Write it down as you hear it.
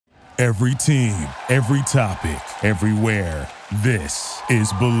Every team, every topic, everywhere. This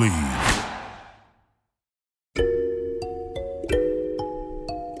is Believe.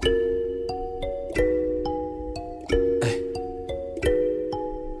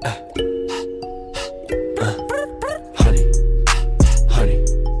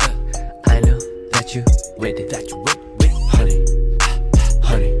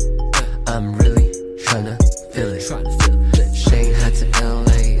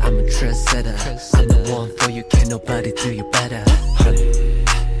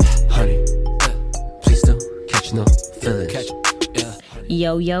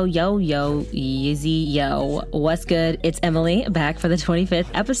 Yo, Yeezy, yo. What's good? It's Emily back for the 25th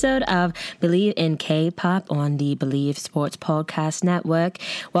episode of Believe in K-Pop on the Believe Sports Podcast Network.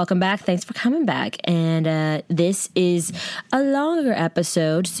 Welcome back. Thanks for coming back. And this is a longer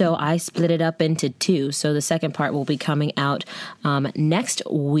episode, so I split it up into two. So the second part will be coming out next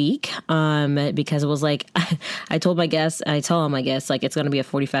week because it was like, I told my guests, like it's going to be a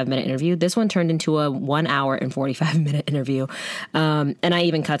 45-minute interview. This one turned into a 1 hour and 45-minute interview. And I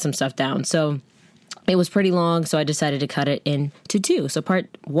even cut some stuff down. So it was pretty long, so I decided to cut it into two. So part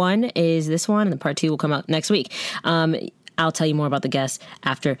one is this one, and the part two will come out next week. I'll tell you more about the guests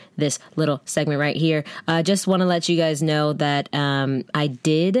after this little segment right here. Just want to let you guys know that I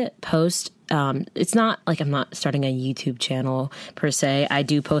did post. It's not like I'm not starting a YouTube channel per se. I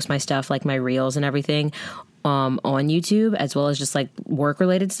do post my stuff, like my reels and everything, on YouTube, as well as just like work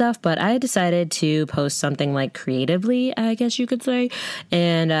related stuff. But I decided to post something like creatively, I guess you could say.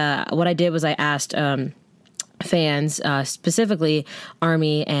 And what I did was I asked fans, specifically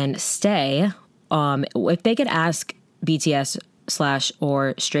ARMY and Stay, if they could ask BTS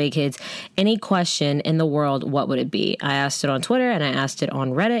or Stray Kids any question in the world, what would it be? I asked it on Twitter and I asked it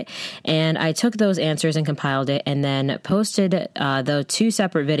on Reddit, and I took those answers and compiled it and then posted the two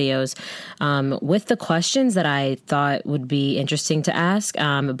separate videos with the questions that I thought would be interesting to ask,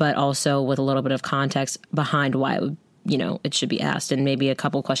 but also with a little bit of context behind why it would, it should be asked, and maybe a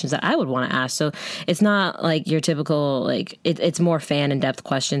couple questions that I would want to ask. So it's not like your typical, it's more fan in-depth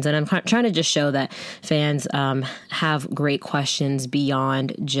questions. And I'm trying to just show that fans have great questions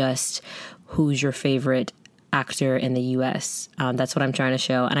beyond just who's your favorite actor in the U.S. That's what I'm trying to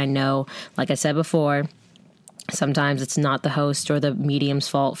show. And I know, like I said before, sometimes it's not the host or the medium's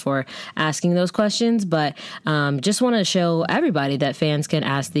fault for asking those questions, but just want to show everybody that fans can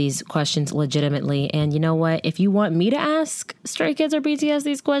ask these questions legitimately. And you know what? If you want me to ask Stray Kids or BTS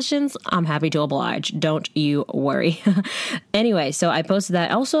these questions, I'm happy to oblige. Don't you worry. Anyway, so I posted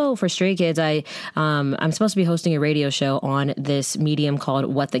that. Also for Stray Kids, I'm supposed to be hosting a radio show on this medium called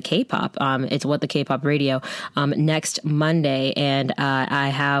What the K-Pop. It's What the K-Pop Radio next Monday, and I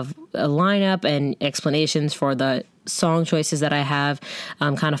have a lineup and explanations for the song choices that I have,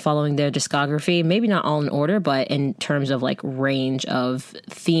 kind of following their discography, maybe not all in order, but in terms of like range of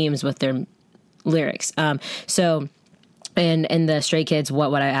themes with their lyrics. So in the Stray Kids,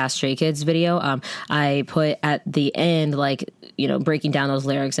 what would I ask Stray Kids video, I put at the end, breaking down those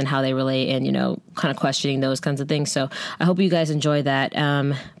lyrics and how they relate and, kind of questioning those kinds of things. So I hope you guys enjoy that.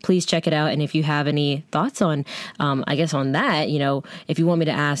 Please check it out. And if you have any thoughts on, on that, if you want me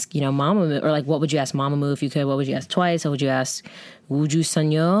to ask, Mamamoo, or what would you ask Mamamoo if you could? What would you ask Twice? What would you ask Wooju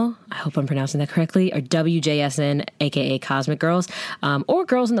Sanyo? I hope I'm pronouncing that correctly. Or WJSN, aka Cosmic Girls, or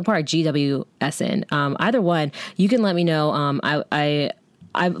Girls in the Park, GWSN. Either one, you can let me know.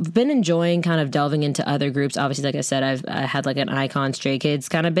 I've been enjoying kind of delving into other groups. Obviously, like I said, I had like an Icon Stray Kids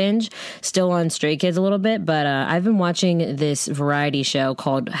kind of binge, still on Stray Kids a little bit, but I've been watching this variety show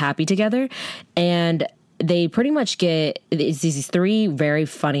called Happy Together, and they pretty much get these three very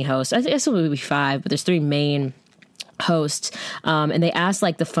funny hosts. I guess it would be five, but there's three main hosts, and they ask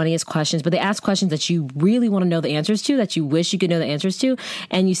the funniest questions, but they ask questions that you really want to know the answers to, that you wish you could know the answers to,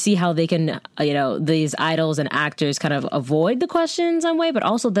 and you see how they can, these idols and actors kind of avoid the questions in a way, but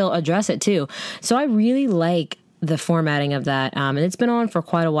also they'll address it too. So I really like the formatting of that, and it's been on for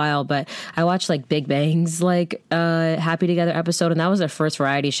quite a while, but I watched Big Bang's Happy Together episode, and that was their first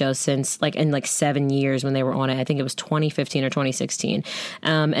variety show since in 7 years when they were on it. I think it was 2015 or 2016.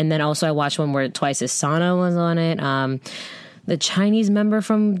 And then also I watched one where Twice's Sana was on it. The Chinese member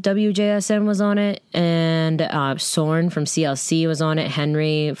from WJSN was on it, and Sorn from CLC was on it.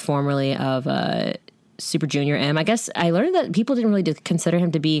 Henry, formerly of Super Junior M. I guess I learned that people didn't really consider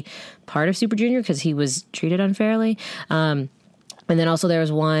him to be part of Super Junior because he was treated unfairly. And then also there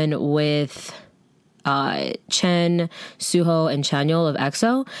was one with Chen, Suho, and Chanyeol of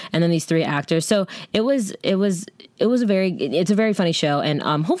EXO, and then these three actors. So it was it's a very funny show, and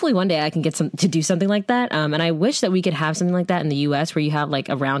hopefully one day I can get to do something like that. And I wish that we could have something like that in the U.S. where you have like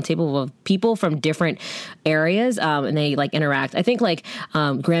a round table of people from different areas, and they like interact. I think like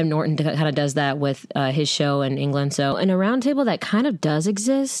Graham Norton kind of does that with his show in England. So, and a round table that kind of does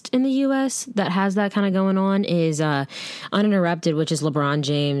exist in the U.S. that has that kind of going on is Uninterrupted, which is LeBron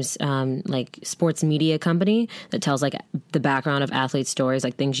James like sports media company that tells like the background of athlete stories,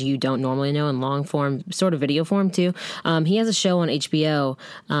 like things you don't normally know in long form, sort of video form too. He has a show on HBO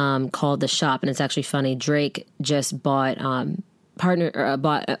called The Shop, and it's actually funny. Drake just bought part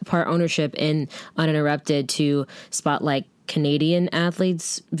ownership in Uninterrupted to spotlight Canadian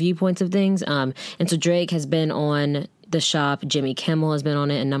athletes' viewpoints of things. And so Drake has been on The Shop. Jimmy Kimmel has been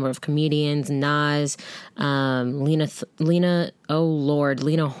on it. A number of comedians, Nas, Lena.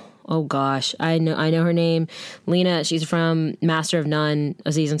 Oh gosh, I know her name. Lena, she's from Master of None,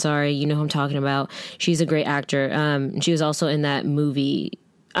 Aziz Ansari. You know who I'm talking about. She's a great actor. She was also in that movie.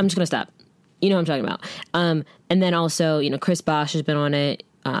 I'm just going to stop. You know who I'm talking about. And then also, you know, Chris Bosh has been on it.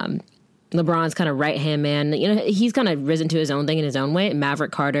 LeBron's kind of right-hand man. You know, he's kind of risen to his own thing in his own way.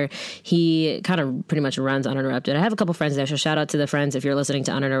 Maverick Carter, he kind of pretty much runs Uninterrupted. I have a couple friends there, so shout out to the friends if you're listening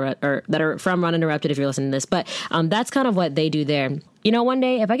to Uninterrupted, or that are from Uninterrupted if you're listening to this. But that's kind of what they do there. You know, one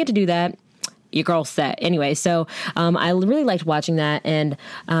day, if I get to do that, your girl's set. Anyway, so I really liked watching that. And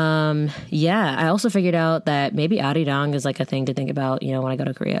yeah, I also figured out that maybe Arirang is like a thing to think about, you know, when I go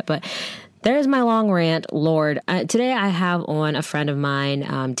to Korea. But there's my long rant, Lord. Today I have on a friend of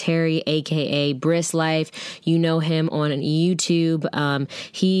mine, Terry, a.k.a. Briss Life. You know him on YouTube.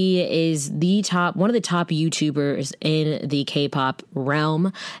 He is one of the top YouTubers in the K-pop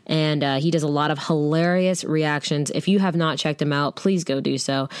realm, and he does a lot of hilarious reactions. If you have not checked him out, please go do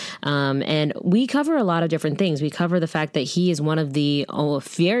so. And we cover a lot of different things. We cover the fact that he is one of the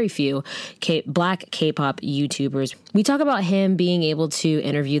very few Black K-pop YouTubers. We talk about him being able to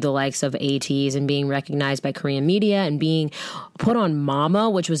interview the likes of ATs and being recognized by Korean media and being put on Mama,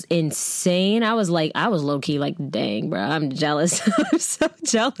 which was insane. I was low-key like, dang, bro, I'm jealous. I'm so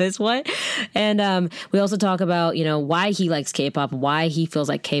jealous. What? And we also talk about, you know, why he likes K-pop, why he feels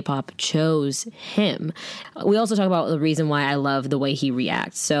like K-pop chose him. We also talk about the reason why I love the way he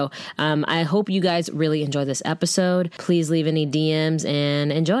reacts. So I hope you guys really enjoy this episode. Please leave any DMs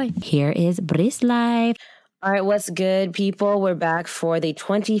and enjoy. Here is Briss Life. All right, what's good, people? We're back for the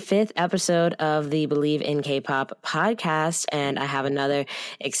 25th episode of the Believe in K-pop podcast, and I have another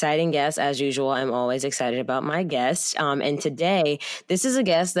exciting guest. As usual, I'm always excited about my guests. And today, this is a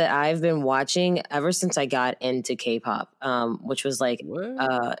guest that I've been watching ever since I got into K-pop, which was like,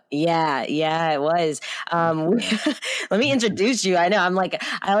 yeah, it was. Let me introduce you. I know,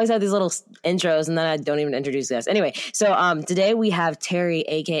 I always have these little intros, and then I don't even introduce guests. Anyway, so today we have Terry,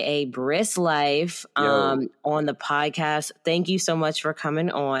 a.k.a. Briss Life, on the podcast. Thank you so much for coming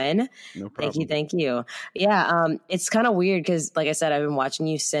on. No problem. Thank you. Yeah, it's kind of weird because, like I said, I've been watching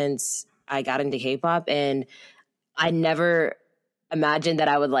you since I got into K-pop, and I never imagined that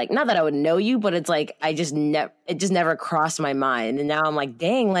I would not that I would know you, but it's like it just never crossed my mind. And now I'm like,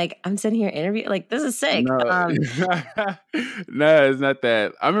 dang, like I'm sitting here interviewing, like this is sick. No, no, it's not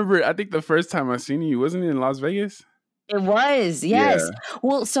that. I think the first time I seen you, wasn't it in Las Vegas? It was, yes. Yeah.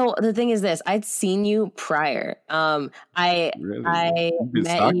 Well, so the thing is this, I'd seen you prior. I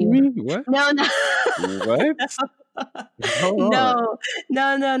met you. Me? What? No. What?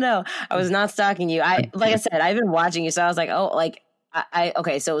 No. I was not stalking you. Like I said, I've been watching you, so I was like, oh, like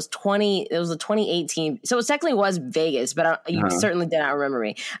okay, so it was 2018. So it technically was Vegas, but you certainly did not remember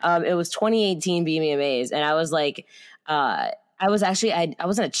me. It was 2018 BMAs, and I was like, I was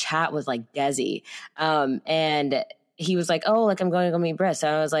in a chat with like Desi, and he was like, oh, like I'm going to go meet Briss.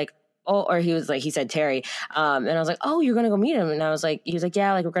 And I was like, oh, or he said Terry. And I was like, oh, you're going to go meet him. And I was like, he was like,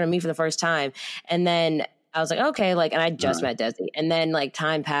 yeah, like we're going to meet for the first time. And then I was like, okay, like, and I just met Desi. And then like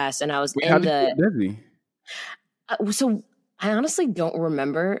time passed and I was how did you get Desi? So I honestly don't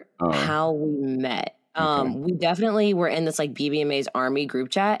remember how we met. We definitely were in this like BBMA's Army group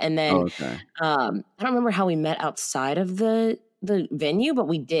chat. And then I don't remember how we met outside of the venue, but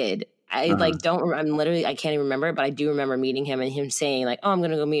we did. I I can't even remember it, but I do remember meeting him and him saying like, oh, I'm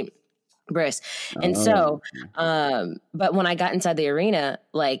going to go meet Briss. And so, but when I got inside the arena,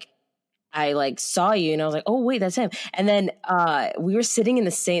 like I like saw you and I was like, oh wait, that's him. And then, we were sitting in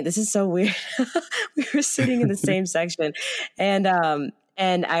the same, this is so weird. We were sitting in the same section and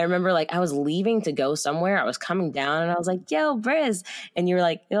I remember like I was leaving to go somewhere. I was coming down and I was like, yo, Briss. And you were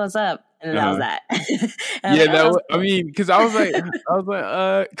like, yo, what's up? And then that was that. Because I was like,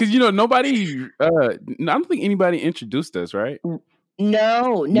 because nobody, I don't think anybody introduced us, right?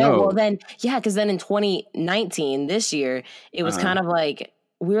 No. Well, No. then, yeah, because then in 2019, this year, it was kind of like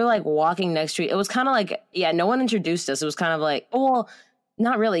we were like walking next to it. It was kind of like, yeah, no one introduced us. It was kind of like, oh, well,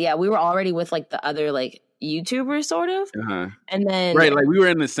 not really. Yeah, we were already with like the other like YouTubers, sort of, and then Right, like we were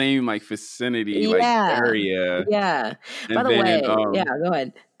in the same like vicinity, like area. yeah. By And the then way, yeah, go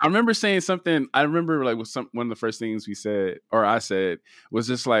ahead. I remember saying something. I remember like one of the first things we said, or I said, was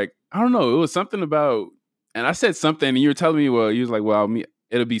just like, I don't know. It was something about, and I said something, and you were telling me, well, you was like, well,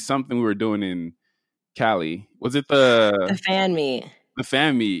 it'll be something we were doing in Cali. Was it The fan meet? The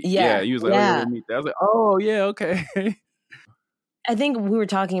fan meet? Yeah. You was like, oh yeah, we'll meet that. I was like, oh yeah, okay. I think we were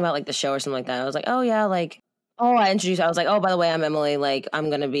talking about like the show or something like that. I was like, oh yeah, like, I was like, oh, by the way, I'm Emily. Like, I'm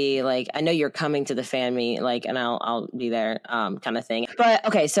going to be like, I know you're coming to the fan meet, like, and I'll be there, kind of thing. But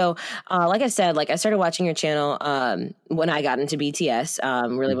okay. So, like I said, like I started watching your channel, when I got into BTS,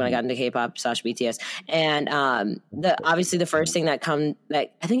 really when I got into K-pop / BTS. And, obviously the first thing that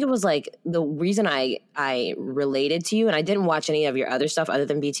I think it was like the reason I related to you, and I didn't watch any of your other stuff other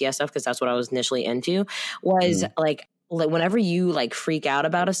than BTS stuff, because that's what I was initially into, was like whenever you like freak out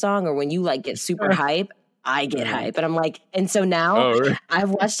about a song, or when you like get super hype, I get hype. And I'm like, and so now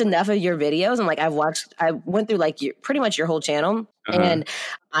I've watched enough of your videos, and like I went through like pretty much your whole channel, and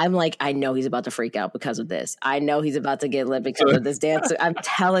I'm like, I know he's about to freak out because of this. I know he's about to get lit because of this dance. I'm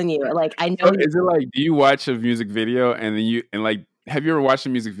telling you, like, I know. So is it like, do you watch a music video and then like, have you ever watched a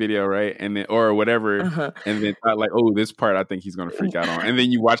music video, right? And then, or whatever, and then thought like, oh, this part I think he's gonna freak out on, and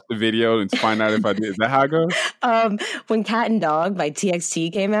then you watch the video and find out if I did. Is that how it goes? When Cat and Dog by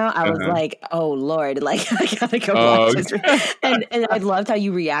TXT came out, I was like, oh Lord, like I gotta go watch this. And I loved how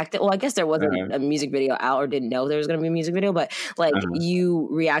you reacted. Well, I guess there wasn't a music video out, or didn't know there was gonna be a music video, but like you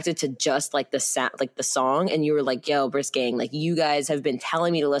reacted to just like the song, and you were like, yo, Brisk Gang, like you guys have been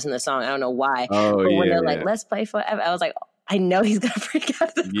telling me to listen to the song. I don't know why. But when they're like, let's play forever, I was like, I know he's gonna freak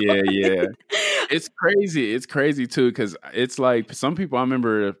out. Yeah. It's crazy. It's crazy too, because it's like some people. I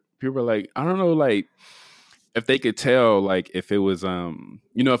remember people are like, I don't know, like if they could tell, like if it was,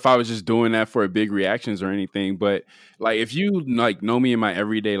 if I was just doing that for big reactions or anything. But like if you like know me in my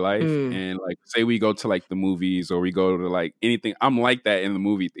everyday life, and like say we go to like the movies or we go to like anything, I'm like that in the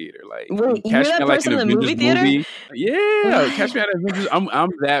movie theater. Like, wait, catch me at like an Avengers movie. Yeah, catch me at Avengers. I'm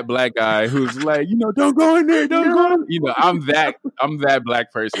that black guy who's like, don't go in there, don't go. I'm that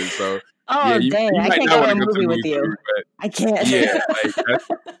black person. So dang, I can't go to a movie with you. I can't. Yeah, like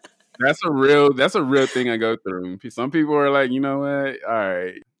that's a real thing I go through. Some people are like, you know what? All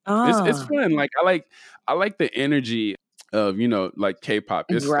right. It's fun. Like I like the energy of, like K-pop.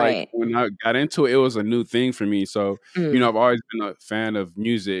 It's like when I got into it, it was a new thing for me. So, I've always been a fan of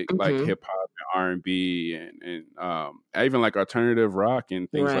music, like hip hop and R&B and even like alternative rock and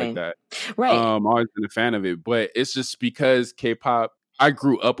things like that. Right. I've always been a fan of it, but it's just because K-pop, I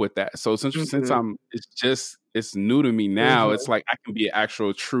grew up with that. So since it's new to me now. It's like I can be an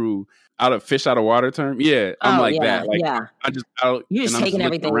actual true fish out of water term. Yeah, I'm that. Like you're just taking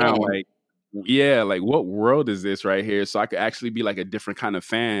everything around. Like, like what world is this right here? So I could actually be like a different kind of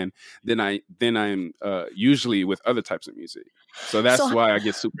fan than I'm usually with other types of music. So that's why I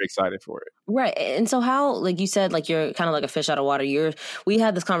get super excited for it. Right. And so how, like you said, like you're kind of like a fish out of water. We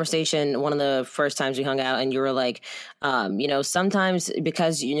had this conversation one of the first times we hung out, and you were like, sometimes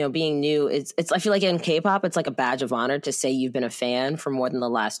because, being new, it's I feel like in K-pop, it's like a badge of honor to say you've been a fan for more than the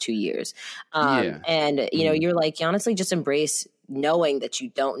last 2 years. And, you're like, you honestly just embrace knowing that you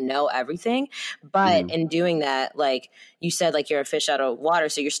don't know everything. But in doing that, like you said, like you're a fish out of water,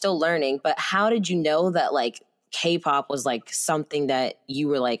 so you're still learning. But how did you know that like K-pop was like something that you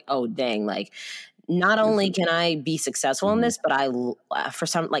were like, oh dang, like not only can I be successful in this, but I for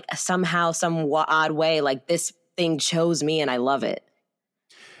some somehow some odd way, like this thing chose me and I love it.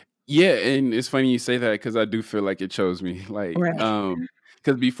 Yeah, and it's funny you say that because I do feel like it chose me. Like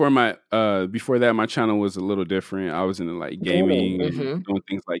because before that my channel was a little different. I was into like gaming and doing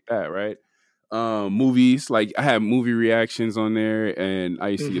things like that, right? Movies, like I had movie reactions on there, and I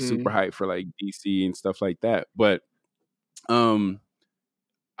used to get super hyped for like DC and stuff like that. But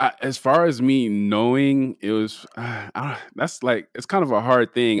as far as me knowing, it was that's like it's kind of a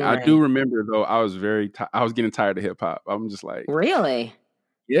hard thing. Right. I do remember though, I was I was getting tired of hip hop. I'm just like, really?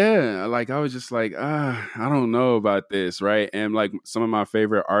 Yeah, like I was just like, I don't know about this, right? And like some of my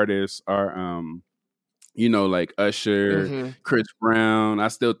favorite artists are like Usher, Chris Brown. I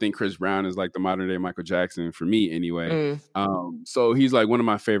still think Chris Brown is like the modern day Michael Jackson for me anyway. So he's like one of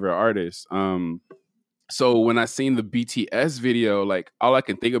my favorite artists. So when I seen the BTS video, like all I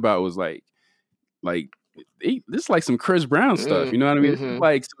can think about was like this is like some Chris Brown stuff. You know what I mean? It's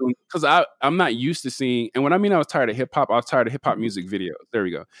like, because I'm not used to seeing, and when I mean I was tired of hip hop, I was tired of hip hop music videos. There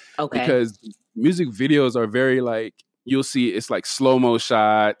we go. Okay. Because music videos are very like, you'll see it's like slow-mo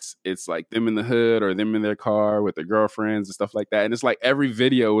shots. It's like them in the hood or them in their car with their girlfriends and stuff like that. And it's like every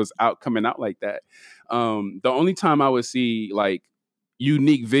video was coming out like that. The only time I would see like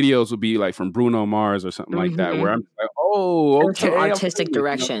unique videos would be like from Bruno Mars or something like that, where I'm like, oh, okay. Some artistic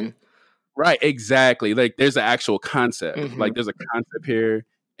direction. You know? Right, exactly. Like there's an actual concept. Like there's a concept here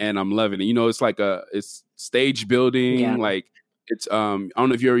and I'm loving it. You know, it's like it's stage building. Yeah. Like it's I don't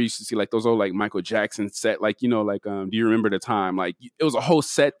know if you ever used to see like those old like Michael Jackson set, like, you know, like do you remember the time? Like it was a whole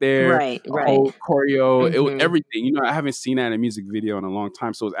set there, right. Whole choreo, it was everything. You know, I haven't seen that in a music video in a long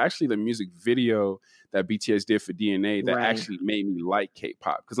time. So it's actually the music video that BTS did for DNA that actually made me like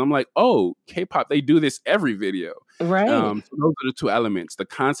K-pop, because I'm like, oh, K-pop, they do this every video. Right. So those are the two elements: the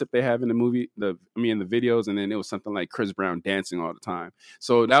concept they have in the movie, in the videos, and then it was something like Chris Brown dancing all the time.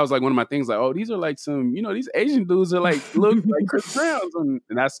 So that was like one of my things. Like, oh, these are like some, you know, these Asian dudes are like look like Chris Browns, and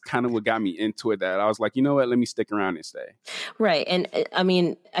that's kind of what got me into it. That I was like, you know what, let me stick around and stay. Right, and I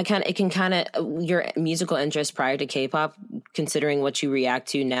mean, your musical interest prior to K-pop, considering what you react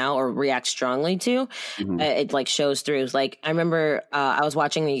to now or react strongly to, it like shows through. It was like I remember I was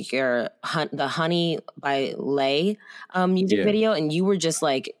watching the Honey by Lay music video, and you were just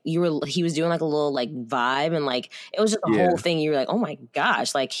like he was doing like a little like vibe, and like it was just the whole thing. You were like, oh my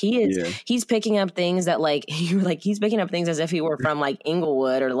gosh, like he's picking up things that like you were like he's picking up things as if he were from like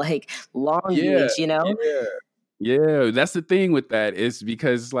Inglewood or like Long Beach, you know? Yeah, that's the thing with that, is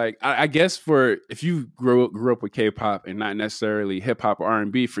because like I guess for if you grew up with K-pop and not necessarily hip hop or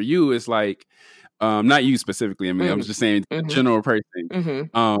R&B, for you it's like not you specifically. I mean, I'm just saying general person.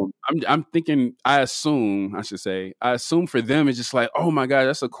 I'm thinking. I assume for them it's just like, oh my god,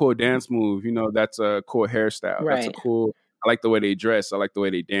 that's a cool dance move. You know, that's a cool hairstyle. Right. That's a cool. I like the way they dress. I like the way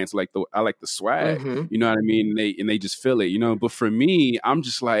they dance. I like the swag. You know what I mean? And they just feel it. You know. But for me, I'm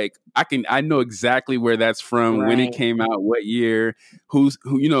just like I know exactly where that's from, when it came out, what year, who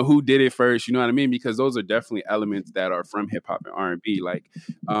did it first. You know what I mean? Because those are definitely elements that are from hip hop and R&B. Like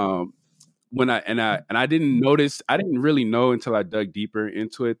when I didn't notice, I didn't really know until I dug deeper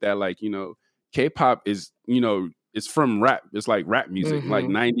into it that, like, you know, K-pop is, you know, it's from rap. It's like rap music, like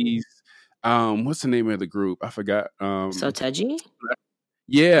 90s. What's the name of the group? I forgot. Soteji?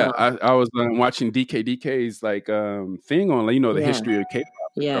 Yeah, I was watching DK's like thing on, you know, the history of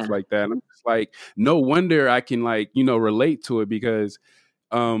K-pop and stuff like that. And I'm just like, no wonder I can, like, you know, relate to it, because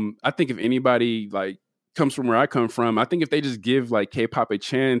I think if anybody like comes from where I come from, I think if they just give like K-pop a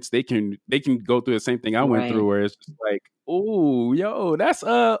chance, they can go through the same thing I went through, where it's just like, oh, yo, that's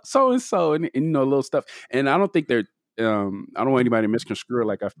so and so, and you know, little stuff. And I don't think they're I don't want anybody to misconstrue it.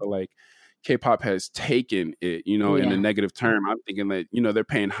 Like, I feel like K-pop has taken it, you know, in a negative term. I'm thinking that, you know, they're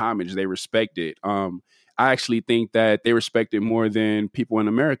paying homage, they respect it. I actually think that they respect it more than people in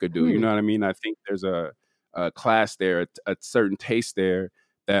America do. You know what I mean? I think there's a class there, a certain taste there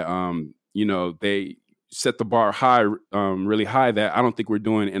that you know, they set the bar high, really high, that I don't think we're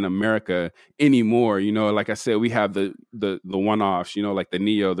doing in America anymore. You know, like I said, we have the one-offs, you know, like the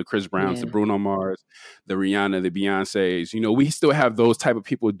Neo, the Chris Browns, the Bruno Mars, the Rihanna, the Beyoncés. You know, we still have those type of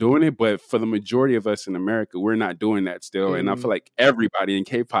people doing it, but for the majority of us in America, we're not doing that still. And I feel like everybody in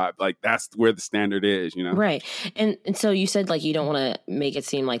K-pop, like, that's where the standard is, you know? Right. And so you said, like, you don't want to make it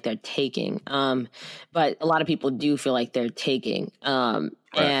seem like they're taking, but a lot of people do feel like they're taking.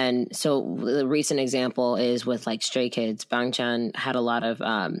 And so the recent example is with like Stray Kids. Bangchan had a lot of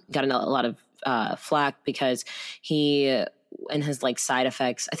got a lot of flack because he and his like side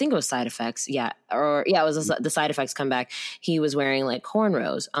effects. I think it was side effects. It was the side effects come back. He was wearing like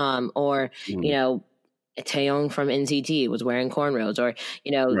cornrows, you know, Taeyong from NCT was wearing cornrows, or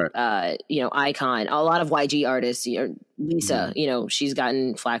you know, iKON. A lot of YG artists, Lisa, you know, she's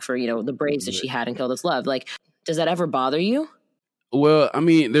gotten flack for, you know, the braids that she had in Kill This Love. Like, does that ever bother you? Well, I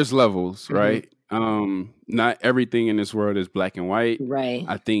mean, there's levels, right? Not everything in this world is black and white. Right.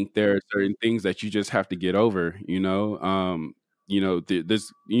 I think there are certain things that you just have to get over, you know. You know,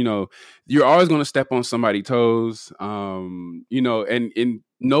 there's, you know, you're always going to step on somebody's toes, you know, and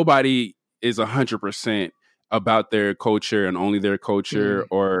nobody is 100% about their culture and only their culture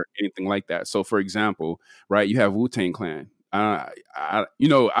or anything like that. So, for example, right, you have Wu-Tang Clan. You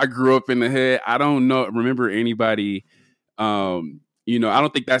know, I grew up in the hood. I don't remember anybody. You know, I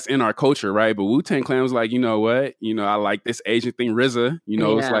don't think that's in our culture, right? But Wu-Tang Clan was like, you know what? You know, I like this Asian thing, RZA. You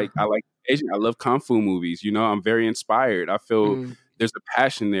know, it's like, I like Asian. I love Kung Fu movies. You know, I'm very inspired. I feel there's a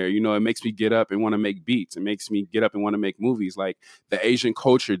passion there. You know, it makes me get up and want to make beats. It makes me get up and want to make movies. Like, the Asian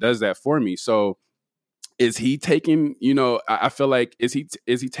culture does that for me. So is he taking, you know, I feel like, is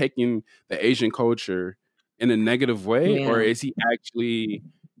he taking the Asian culture in a negative way, or is he actually,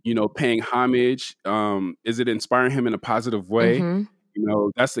 you know, paying homage? Is it inspiring him in a positive way? Mm-hmm. You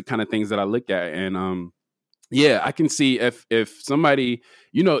know, that's the kind of things that I look at. And yeah, I can see if somebody,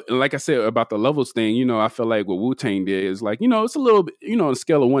 you know, like I said about the levels thing, you know, I feel like what Wu-Tang did is like, you know, it's a little bit, you know, on a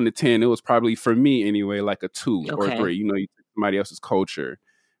scale of 1 to 10, it was probably, for me anyway, like a 2 or a 3. You know, you took somebody else's culture,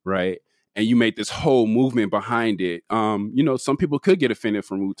 right? And you made this whole movement behind it. You know, some people could get offended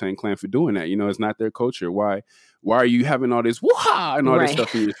from Wu-Tang Clan for doing that. You know, it's not their culture. Why are you having all this woo-ha and all this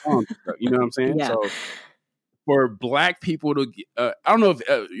stuff in your songs? You know what I'm saying? So for Black people to, I don't know if,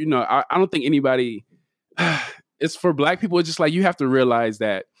 you know, I don't think anybody, it's for Black people. It's just like, you have to realize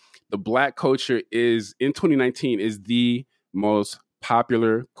that the Black culture is, in 2019, is the most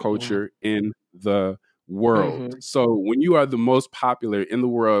popular culture in the world. So when you are the most popular in the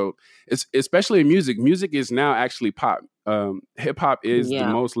world, it's, especially in music is now actually pop. Hip hop is the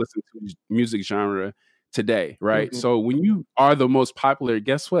most listened to music genre today, right? So when you are the most popular,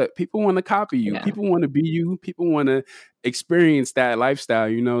 guess what? People want to copy you. People want to be you. People want to experience that lifestyle,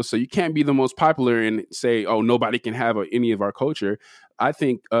 you know? So you can't be the most popular and say, oh, nobody can have any of our culture. I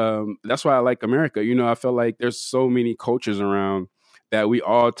think that's why I like America. You know, I feel like there's so many cultures around that we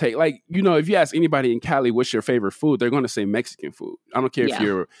all take. Like, you know, if you ask anybody in Cali, what's your favorite food? They're going to say Mexican food. I don't care if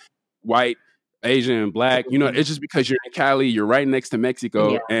you're white, Asian, Black, you know, it's just because you're in Cali, you're right next to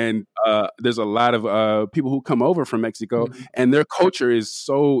Mexico. And there's a lot of people who come over from Mexico, and their culture is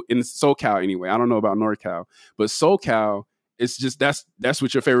so, in SoCal anyway. I don't know about NorCal, but SoCal, it's just, that's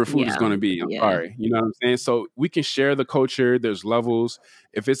what your favorite food is going to be. I'm sorry. You know what I'm saying? So we can share the culture. There's levels.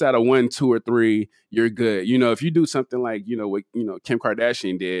 If it's at a 1, 2, or 3, you're good. You know, if you do something like, you know, what, you know, Kim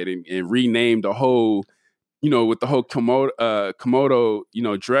Kardashian did and renamed the whole, you know, with the whole Komodo, you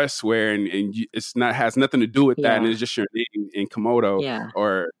know, dress wear, and it's not, has nothing to do with that, and it's just your name in Komodo,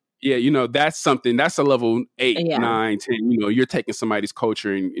 or you know, that's something, that's a level 8, 9, 10. You know, you're taking somebody's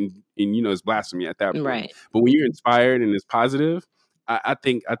culture and you know, it's blasphemy at that point. Right. But when you're inspired and it's positive, I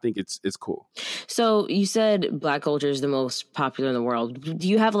think it's cool. So you said Black culture is the most popular in the world. Do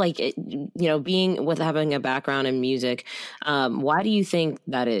you have, like, you know, being with having a background in music, why do you think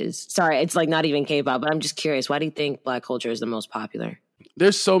that is? Sorry, it's like not even K-pop, but I'm just curious. Why do you think Black culture is the most popular?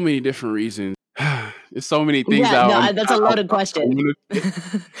 There's so many different reasons. There's so many things. That's a loaded question.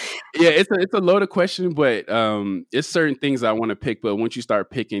 It's a loaded question, but it's certain things I want to pick. But once you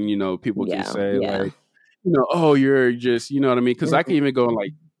start picking, you know, people can say like, you know, oh, you're just, you know what I mean? Because I can even go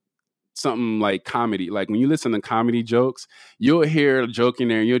like something like comedy. Like when you listen to comedy jokes, you'll hear a joke in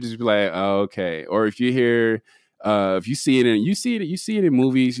there and you'll just be like, oh, okay. Or if you hear, if you see it in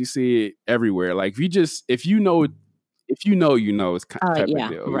movies, you see it everywhere. Like if you know, it's type of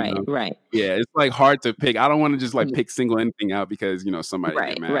deal. Right, you know? right. Yeah, it's like hard to pick. I don't want to just like pick single anything out because, you know, somebody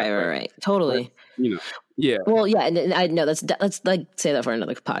get mad. Right. Totally. But, you know, yeah. Well, yeah, and I know let's like say that for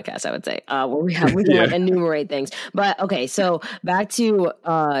another podcast, I would say, where we can like enumerate things. But okay, so back to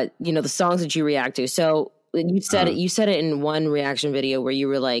you know, the songs that you react to. So you said it in one reaction video where you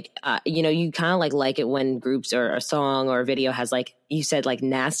were like, you know, you kind of like it when groups or a song or a video has, like you said, like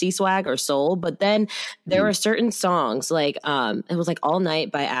nasty swag or soul. But then there are certain songs like it was like All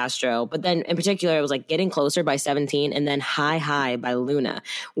Night by Astro, but then in particular it was like Getting Closer by 17, and then High High by Luna,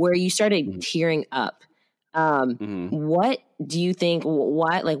 where you started tearing up. What do you think?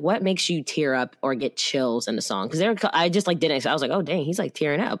 What makes you tear up or get chills in the song? Because I just like didn't. I was like, oh dang, he's like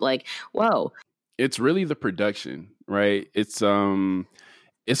tearing up. Like, whoa. It's really the production, right? It's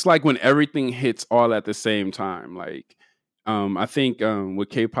like when everything hits all at the same time. Like, I think with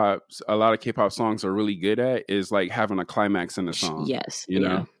K-pop, a lot of K-pop songs are really good at is like having a climax in the song. Yes, you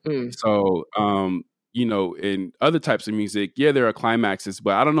know. So, you know, in other types of music, there are climaxes,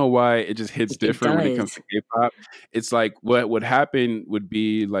 but I don't know why it just hits different when it comes to K-pop. It's like what would happen would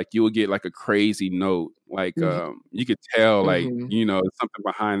be like you would get like a crazy note, like you could tell, like you know, something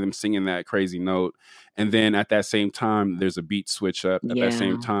behind them singing that crazy note, and then at that same time, there's a beat switch up. At that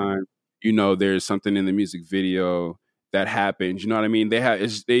same time, you know, there's something in the music video that happens. You know what I mean?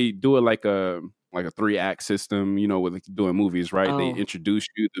 They do it like a 3-act system, you know, with like doing movies, right? They introduce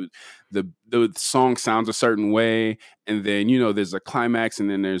you, the song sounds a certain way, and then, you know, there's a climax, and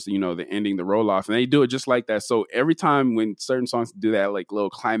then there's, you know, the ending, the roll off, and they do it just like that. So every time when certain songs do that like little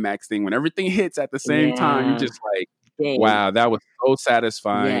climax thing, when everything hits at the same time, you're just like, wow, that was so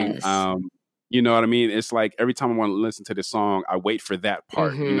satisfying. Yes. You know what I mean? It's like every time I want to listen to this song, I wait for that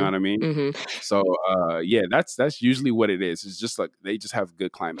part. You know what I mean? So yeah, that's usually what it is. It's just like they just have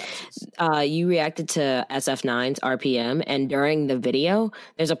good climaxes. You reacted to SF9's RPM, and during the video,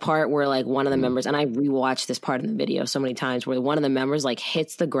 there's a part where like one of the members, and I rewatched this part in the video so many times, where one of the members like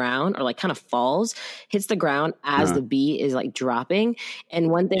hits the ground or like kind of falls, hits the ground as the beat is like dropping. And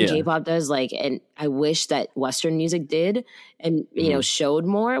one thing K-pop does, like, and I wish that Western music did, and you know, showed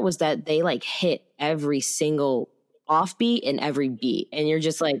more, was that they like hit every single offbeat and every beat, and you're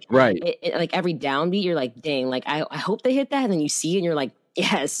just like, like every downbeat, you're like, dang, like I hope they hit that, and then you see it and you're like,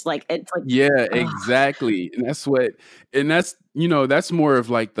 yes, like it's like, yeah, exactly. And that's you know, that's more of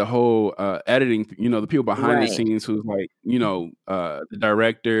like the whole editing, you know, the people behind the scenes who's like, you know, the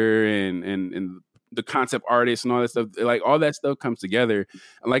director and the concept artist and all that stuff, like all that stuff comes together.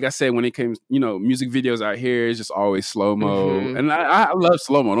 And like I said, when it comes, you know, music videos out here, it's just always slow-mo. And I love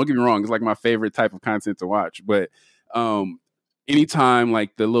slow-mo, don't get me wrong, it's like my favorite type of content to watch. But anytime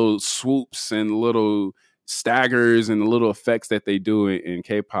like the little swoops and little staggers and the little effects that they do in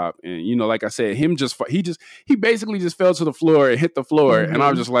K-pop, and you know, like I said, he basically just fell to the floor and hit the floor, and I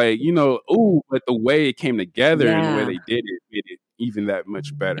was just like, you know, ooh, but the way it came together and the way they did it made it even that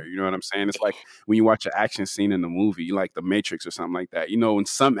much better. You know what I'm saying? It's like when you watch an action scene in a movie, like The Matrix or something like that. You know, when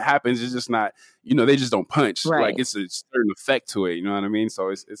something happens, it's just not, you know, they just don't punch. Like it's a certain effect to it. You know what I mean? So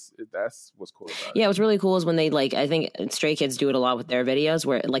it's that's what's cool about it. Yeah, what's really cool is when they like, I think Stray Kids do it a lot with their videos,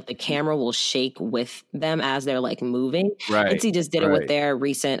 where like the camera will shake with them as they're like moving. ITZY just did it with their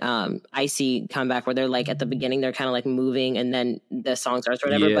recent Icy comeback, where they're like at the beginning they're kind of like moving and then the song starts or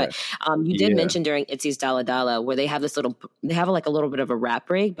whatever. But you did mention during ITZY's Dala Dala, where they have this little, they have like a little bit of a rap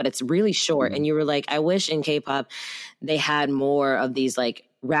break, but it's really short. And you were like, I wish in K-pop they had more of these like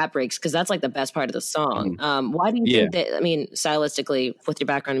rap breaks, because that's like the best part of the song. Why do you think that, I mean, stylistically, with your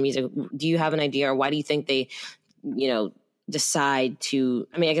background in music, do you have an idea, or why do you think they, you know, decide to,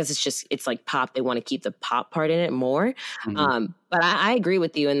 I mean, I guess it's like pop, they want to keep the pop part in it more. But I agree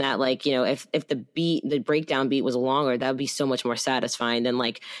with you in that, like, you know, if the breakdown beat was longer, that would be so much more satisfying than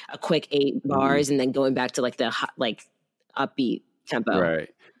like a quick 8 bars and then going back to like the like upbeat tempo.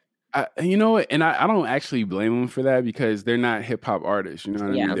 You know what? And I don't actually blame them for that, because they're not hip hop artists. You know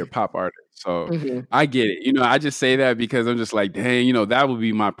what I mean? They're pop artists. So I get it. You know, I just say that because I'm just like, dang, you know, that would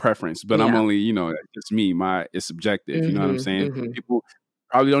be my preference. But I'm only, you know, it's me. It's subjective. You know what I'm saying? People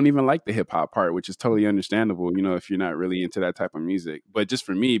probably don't even like the hip hop part, which is totally understandable, you know, if you're not really into that type of music. But just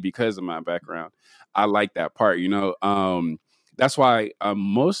for me, because of my background, I like that part, you know. That's why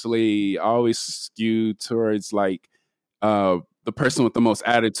mostly I always skew towards like the person with the most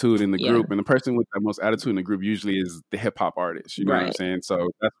attitude in the group, and the person with the most attitude in the group usually is the hip hop artist. You know what I'm saying? So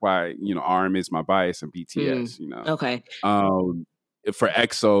that's why, you know, ARM is my bias and BTS. You know, for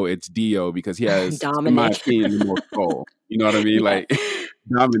EXO, it's Dio, because he has, in my opinion, the most soul. You know what I mean? Like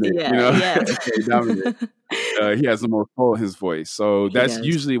dominant. You know, dominant. He has the most soul in his voice, so that's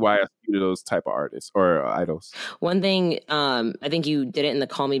usually why I skew to those type of artists or idols. One thing, I think you did it in the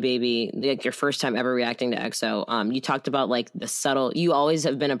Call Me Baby, like your first time ever reacting to EXO. You talked about like the subtle. You always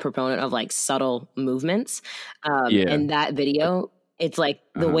have been a proponent of like subtle movements. In that video, it's like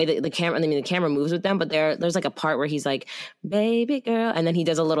the way that the camera, I mean, the camera moves with them, but there's like a part where he's like, baby girl, and then he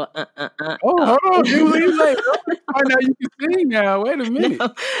does a little Oh, hold on, dude. Like, oh, now you can sing now. Wait a minute. No,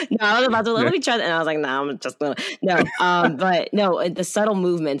 I was about to let me try that, and I was like, nah, I'm just gonna but no, the subtle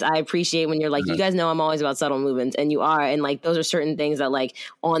movements I appreciate when you're like, you guys know I'm always about subtle movements, and you are, and like those are certain things that like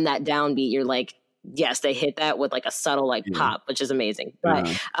on that downbeat, you're like, yes, they hit that with like a subtle like pop, which is amazing. But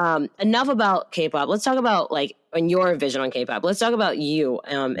enough about K-pop. Let's talk about like on your vision on K-pop. Let's talk about you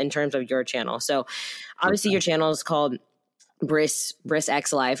in terms of your channel. So obviously your channel is called Briss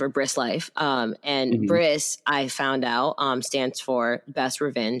X Life or Briss Life. And Briss, I found out, stands for Best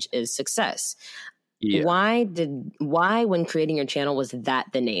Revenge is Success. Why when creating your channel was that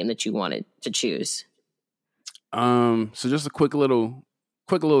the name that you wanted to choose? So just a quick little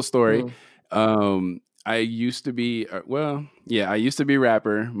story. I used to be, I used to be a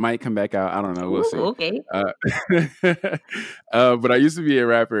rapper. Might come back out. I don't know. We'll see. Okay. But I used to be a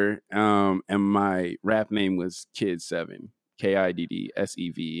rapper, and my rap name was Kid7,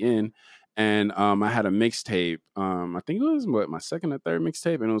 KIDDSEVEN. And I had a mixtape. I think it was my second or third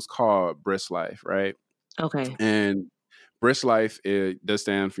mixtape, and it was called Briss Life, right? Okay. And Briss Life, it does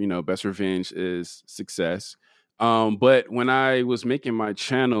stand for, you know, Best Revenge is Success. But when I was making my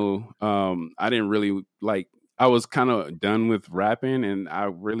channel, I didn't really I was kind of done with rapping, and I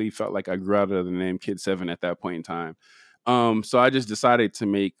really felt like I grew out of the name Kid7 at that point in time. So I just decided to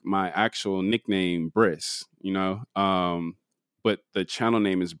make my actual nickname Briss, you know, but the channel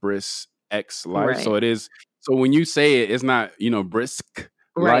name is Briss X life. So it is. So when you say it, it's not, brisk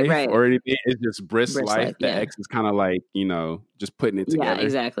life or anything. It's just brisk life. The X is kind of like, just putting it together. Yeah,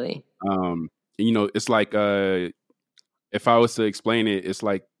 exactly. It's like, if I was to explain it, it's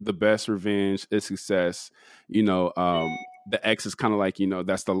like the best revenge is success. The X is kind of like,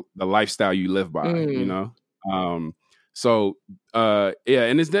 that's the lifestyle you live by, and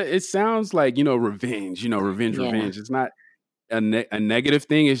it sounds like, revenge, revenge. It's not a negative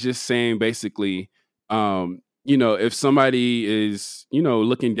thing. It's just saying basically, if somebody is,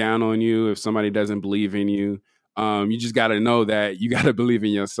 looking down on you, if somebody doesn't believe in you, you just got to know that you got to believe in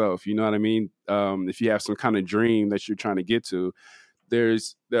yourself. You know what I mean? If you have some kind of dream that you're trying to get to,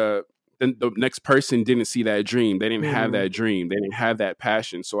 there's the next person didn't see that dream. They didn't have that dream. They didn't have that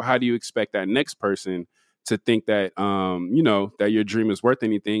passion. So how do you expect that next person to think that, that your dream is worth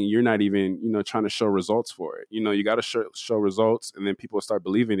anything? You're not even, trying to show results for it. You got to show results, and then people start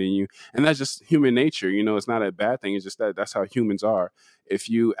believing in you. And that's just human nature. It's not a bad thing. It's just that's how humans are. If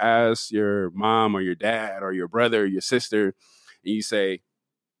you ask your mom or your dad or your brother or your sister, and you say,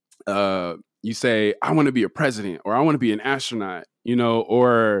 I want to be a president, or I want to be an astronaut,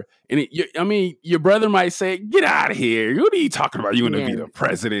 your brother might say, get out of here. What are you talking about? You want to be the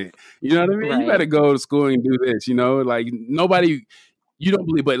president? You know what I mean? Right. You better go to school and do this, like nobody, you don't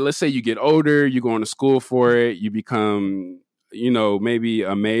believe, but let's say you get older, you go into school for it, you become, maybe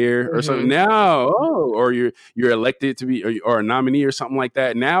a mayor or something now, or you're elected to be, or a nominee or something like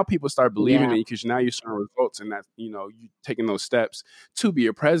that. Now people start believing in you because now you're showing results, and that, you're taking those steps to be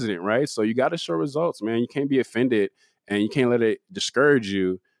a president, right? So you got to show results, man. You can't be offended, and you can't let it discourage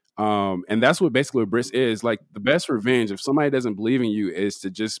you. And that's what basically what Brisk is. Like, the best revenge, if somebody doesn't believe in you, is to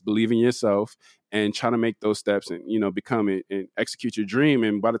just believe in yourself and try to make those steps and, become it and execute your dream.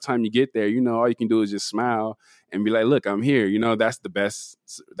 And by the time you get there, all you can do is just smile and be like, look, I'm here. That's the best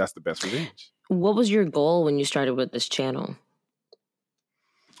revenge. What was your goal when you started with this channel?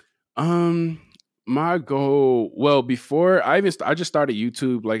 My goal, well, before I just started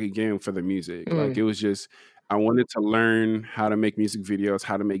YouTube, like, again, for the music. Like, it was just, I wanted to learn how to make music videos,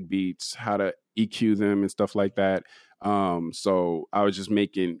 how to make beats, how to EQ them and stuff like that. So I was just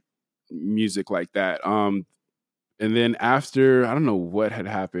making music like that. And then after, I don't know what had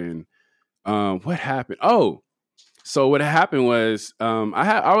happened. What happened? Oh, so what happened was,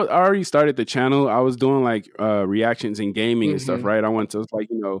 I already started the channel. I was doing like reactions in gaming and stuff, right? I wanted to, like,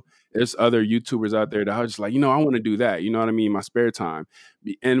 there's other YouTubers out there that I was just like, I want to do that. You know what I mean? My spare time.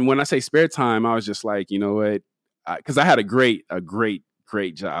 And when I say spare time, I was just like, you know what? Because I had a great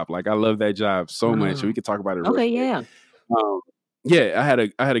job. Like, I love that job so much. We could talk about it. Okay, yeah. I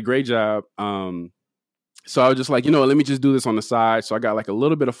had a great job. So I was just like, let me just do this on the side. So I got like a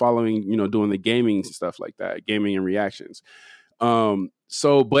little bit of following, doing the gaming stuff like that, gaming and reactions.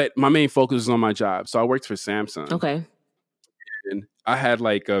 But my main focus was on my job. So I worked for Samsung. Okay. And I had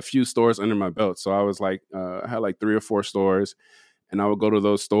like a few stores under my belt. So I was like, I had like 3 or 4 stores, and I would go to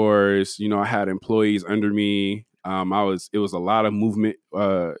those stores. I had employees under me. It was a lot of movement.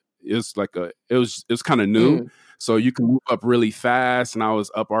 It was kind of new. So you can move up really fast. And I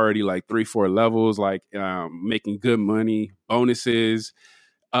was up already like 3-4 levels, like making good money, bonuses,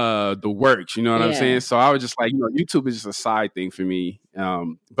 the works, you know what I'm saying? So I was just like, YouTube is just a side thing for me.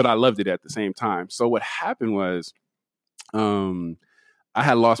 But I loved it at the same time. So what happened was, I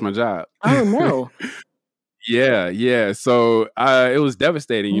had lost my job. Oh, no. Yeah. So it was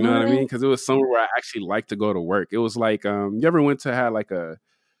devastating, you know what I mean? Because it was somewhere where I actually like to go to work. It was like, you ever went to have like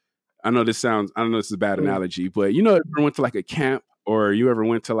I know this is a bad analogy, but you ever went to like a camp, or you ever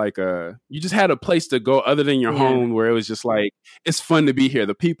went to like you just had a place to go other than your home, where it was just like, it's fun to be here.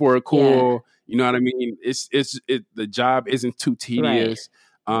 The people are cool. Yeah. You know what I mean? The job isn't too tedious.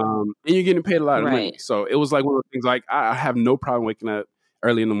 And you're getting paid a lot of money. So it was like one of the things, like, I have no problem waking up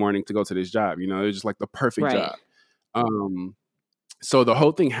early in the morning to go to this job. It was just like the perfect job. So the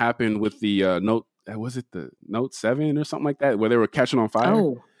whole thing happened with the Note, was it the Note 7 or something like that, where they were catching on fire?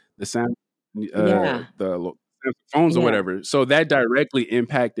 The Samsung, the Samsung phones or whatever. So that directly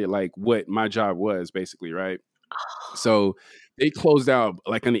impacted like what my job was, basically, right? So they closed out,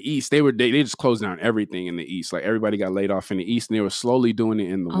 like, in the East. They just closed down everything in the East. Like, everybody got laid off in the East, and they were slowly doing it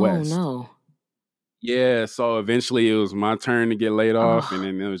in the West. Oh, no. Yeah, so eventually it was my turn to get laid off, and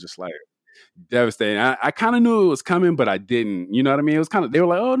then it was just like devastating. I kind of knew it was coming, but I didn't. You know what I mean? It was kind of, they were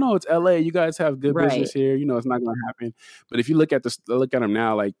like, "Oh no, it's LA. You guys have good business here. It's not going to happen." But if you look at them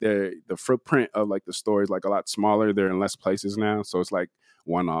now, like, the footprint of like the store is like a lot smaller. They're in less places now, so it's like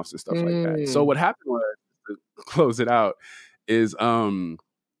one-offs and stuff like that. So what happened was, to close it out, is I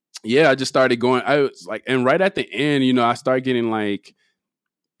just started going. I was like, and right at the end, I started getting like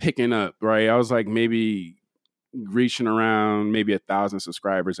picking up, right? I was like maybe reaching around maybe 1,000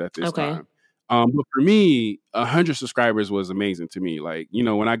 subscribers at this time. But for me, 100 subscribers was amazing to me. Like, you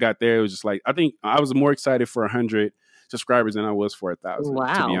know, when I got there, it was just like, I think I was more excited for 100 subscribers than I was for 1,000,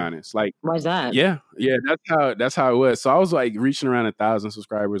 to be honest. Like, why's that? Yeah, that's how it was. So I was like reaching around 1,000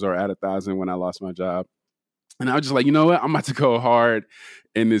 subscribers or at 1,000 when I lost my job. And I was just like, you know what? I'm about to go hard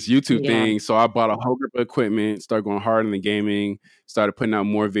in this YouTube thing. So I bought a whole group of equipment, started going hard in the gaming, started putting out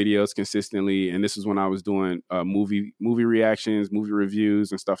more videos consistently. And this is when I was doing movie reactions, movie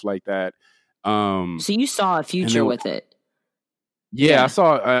reviews, and stuff like that. So you saw a future with it. Yeah, I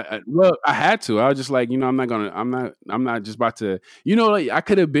saw. Well, I had to. I was just like, you know, I'm not just about to. You know, like I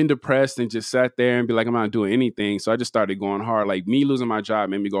could have been depressed and just sat there and be like, I'm not doing anything. So I just started going hard. Like me losing my job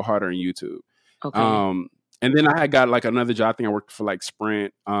made me go harder on YouTube. Okay. And then I had got like another job. I think I worked for like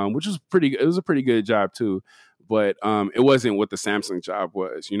Sprint, which was it was a pretty good job too. But it wasn't what the Samsung job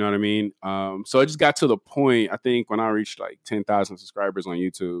was. You know what I mean? So it just got to the point, I think, when I reached like 10,000 subscribers on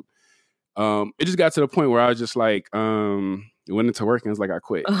YouTube, it just got to the point where I was just like, went into work and it was like, I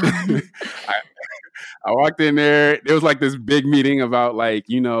quit. I walked in there. There was like this big meeting about like,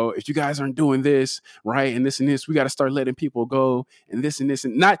 you know, if you guys aren't doing this, right, and this, we got to start letting people go and this.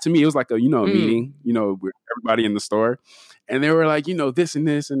 And not to me, it was like a, you know, a meeting, you know, with everybody in the store. And they were like, you know, this and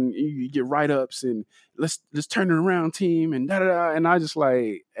this, and you get write-ups and let's turn it around, team, and da-da-da. And I just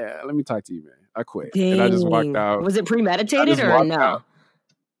like, let me talk to you, man. I quit. Dang. And I just walked out. Was it premeditated or no? Out.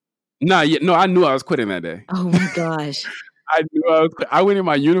 No, I knew I was quitting that day. Oh my gosh. I went in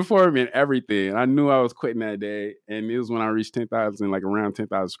my uniform and everything. I knew I was quitting that day. And it was when I reached 10,000, like around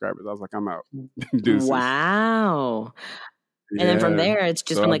 10,000 subscribers. I was like, I'm out. Wow. Yeah. And then from there, it's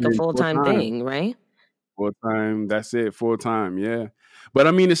just been like a full-time thing, right? Full-time. That's it. Full-time. Yeah. But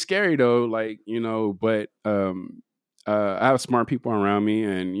I mean, it's scary though. Like, you know, but I have smart people around me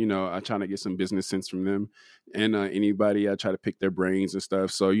and, you know, I try to get some business sense from them and anybody, I try to pick their brains and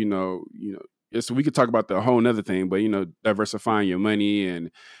stuff. So, you know, so we could talk about the whole nother thing, but, you know, diversifying your money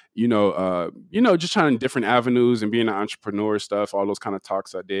and, you know, just trying different avenues and being an entrepreneur stuff, all those kind of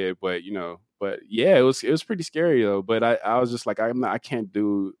talks I did. But, you know, yeah, it was pretty scary though. But I was just like, I can't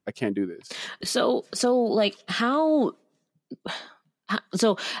do this. So like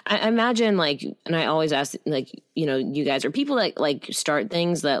so I imagine like, and I always ask like, you know, you guys are people that like start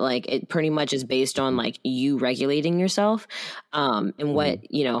things that like it pretty much is based on like you regulating yourself, and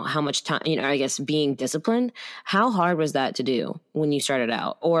what, you know, how much time, you know, I guess being disciplined. How hard was that to do when you started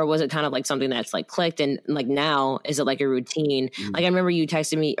out? Or was it kind of like something that's like clicked and like now is it like a routine? Like I remember you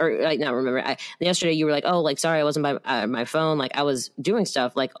texted me or like not remember yesterday you were like, oh, like, sorry, I wasn't by my phone. Like I was doing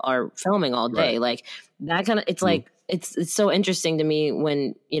stuff like or filming all day. Right. Like that kind of, it's like, it's so interesting to me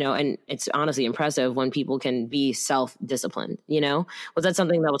when, you know, and it's honestly impressive when people can be self-disciplined, you know? Was that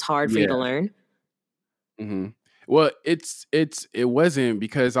something that was hard for you to learn? Mm-hmm. Well, it wasn't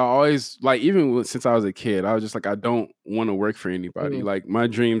because I always like, even since I was a kid, I was just like, I don't want to work for anybody. Like my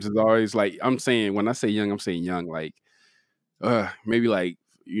dreams is always like, I'm saying, when I say young, I'm saying young, like maybe like,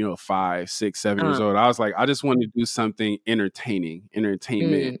 you know, 5, 6, 7 years old. I was like, I just want to do something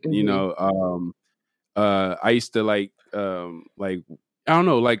entertainment, you know, I used to like I don't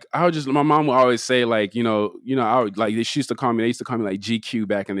know, like I would just, my mom would always say like, you know, I would like, they used to call me like GQ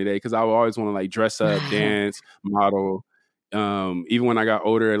back in the day because I would always want to like dress up, dance, model. Even when I got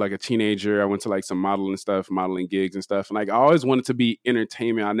older, like a teenager, I went to like some modeling gigs and stuff. And like I always wanted to be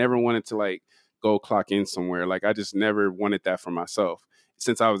entertainment. I never wanted to like go clock in somewhere. Like I just never wanted that for myself.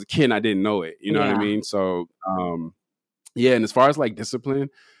 Since I was a kid and I didn't know it. You know what I mean? So yeah, and as far as like discipline,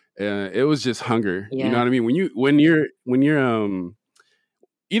 it was just hunger. You know what I mean? When you're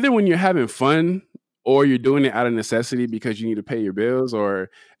either when you're having fun or you're doing it out of necessity because you need to pay your bills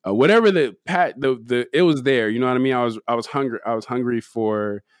or whatever it was there. You know what I mean? I was hungry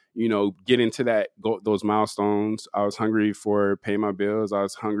for, you know, getting to those milestones. I was hungry for paying my bills. I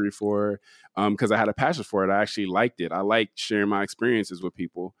was hungry for because I had a passion for it. I actually liked it. I liked sharing my experiences with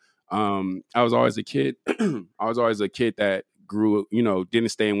people. I was always a kid. I was always a kid that grew, you know, didn't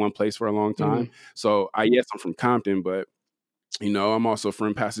stay in one place for a long time. So I'm from Compton, but you know, I'm also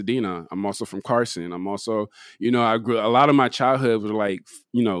from Pasadena. I'm also from Carson. I'm also, you know, I grew, a lot of my childhood was like,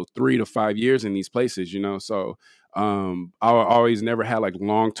 you know, 3 to 5 years in these places, you know, so I always never had like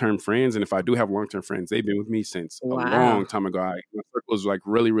long-term friends. And if I do have long-term friends, they've been with me since a long time ago. My circle was like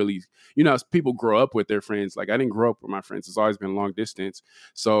really, really, you know, people grow up with their friends. Like I didn't grow up with my friends. It's always been long distance.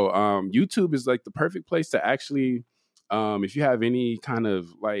 So YouTube is like the perfect place to actually if you have any kind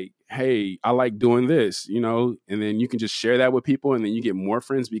of like, hey, I like doing this, you know, and then you can just share that with people, and then you get more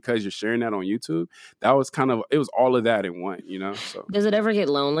friends because you're sharing that on YouTube. That was it was all of that in one, you know. So does it ever get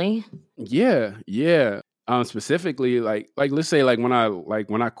lonely? Yeah. Specifically, like let's say like when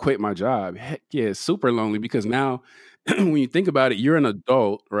I quit my job, heck yeah, it's super lonely because now when you think about it, you're an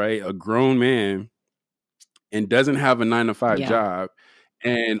adult, right? A grown man, and doesn't have a 9-to-5 job,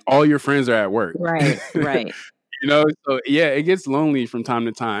 and all your friends are at work. Right. You know, so yeah, it gets lonely from time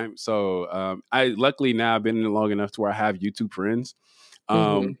to time. So I luckily now I've been in it long enough to where I have YouTube friends.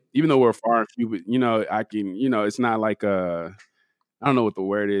 Even though we're far and few, but you know, I can, you know, it's not like I don't know what the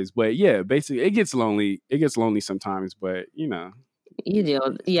word is, but yeah, basically it gets lonely. It gets lonely sometimes, but you know. You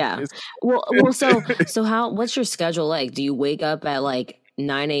do. Yeah. Well, so what's your schedule like? Do you wake up at like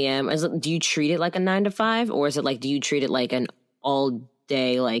 9 a.m.? Do you treat it like a 9-to-5, or is it like, do you treat it like an all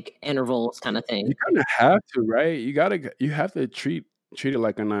day, like intervals kind of thing? You kind of have to, right? You have to treat it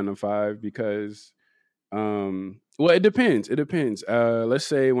like a 9-to-5 because, well, it depends. Let's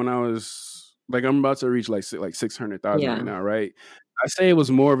say when I was like, I'm about to reach like 600,000 right now, right? I say it was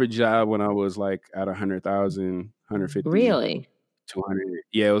more of a job when I was like at 100,000, 150. Really? 200.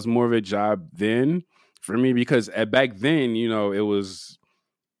 Yeah, it was more of a job then for me because back then, you know, it was,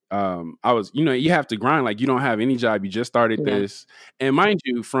 I was, you know, you have to grind. Like you don't have any job. You just started this. And mind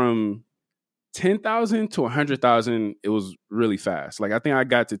you, from 10,000 to 100,000, it was really fast. Like I think I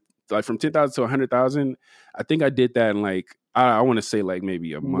got to like from 10,000 to 100,000. I think I did that in like, I want to say like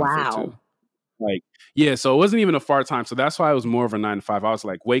maybe a month or two. Like, yeah, so it wasn't even a far time. So that's why it was more of a 9-to-5. I was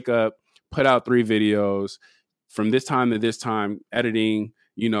like, wake up, put out 3 videos from this time to this time, editing,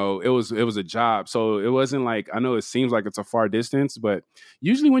 you know, it was a job. So it wasn't like, I know it seems like it's a far distance, but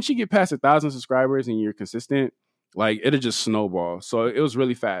usually once you get past 1,000 subscribers and you're consistent, like it'll just snowball. So it was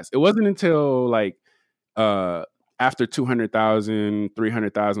really fast. It wasn't until like after 200,000,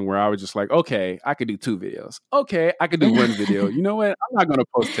 300,000, where I was just like, okay, I could do 2 videos. Okay, I could do 1 video. You know what? I'm not going to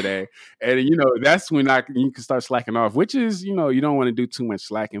post today. And, you know, that's when you can start slacking off, which is, you know, you don't want to do too much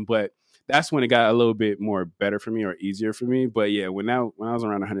slacking. But that's when it got a little bit more better for me or easier for me. But yeah, when I was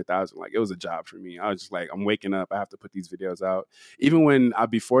around 100,000, like it was a job for me. I was just like, I'm waking up. I have to put these videos out. Even when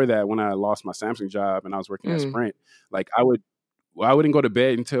before that, when I lost my Samsung job and I was working at Sprint, like I wouldn't go to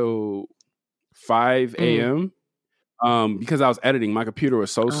bed until 5 a.m. Because I was editing. My computer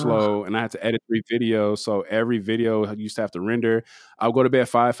was so slow and I had to edit 3 videos. So every video I used to have to render. I'll go to bed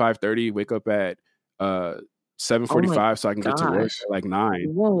 5:30, wake up at 7:45 so I can get to work at like 9.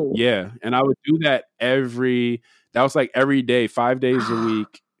 Whoa. Yeah. And I would do that that was like every day, 5 days a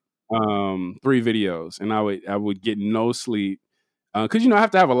week, 3 videos. And I would get no sleep. Cause you know, I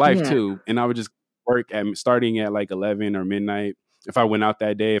have to have a life too. And I would just work starting at like 11 or midnight. If I went out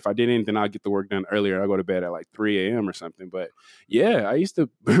that day, if I didn't, then I'll get the work done earlier. I'll go to bed at like 3 a.m. or something. But yeah, I used to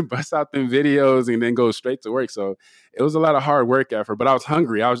bust out them videos and then go straight to work. So it was a lot of hard work effort, but I was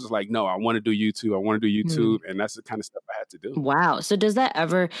hungry. I was just like, no, I want to do YouTube. And that's the kind of stuff I had to do. Wow. So does that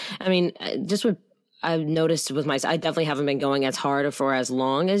ever, I mean, just with, I've noticed with myself, I definitely haven't been going as hard or for as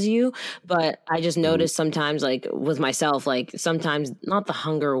long as you, but I just noticed sometimes like with myself, like sometimes not the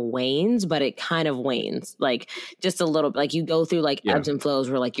hunger wanes, but it kind of wanes, like just a little bit. Like you go through like ebbs and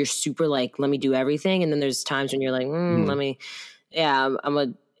flows where like you're super like, let me do everything. And then there's times when you're like, let me,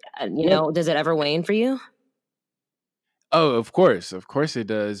 does it ever wane for you? Oh, of course it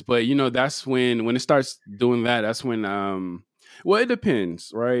does. But you know, that's when it starts doing that, that's when, well, it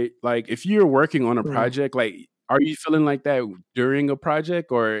depends, right? Like if you're working on a project, like are you feeling like that during a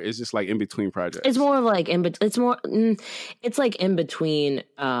project or is this like in between projects? It's more of like it's like in between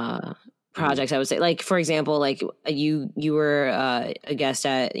projects, I would say. Like for example, like you were a guest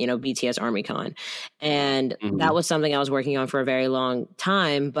at, you know, BTS ArmyCon, and that was something I was working on for a very long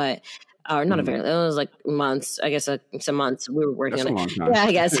time, but or not a very, it was like months, I guess some months we were working on it. Yeah,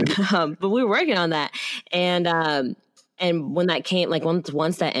 I guess. But we were working on that. And when that came, like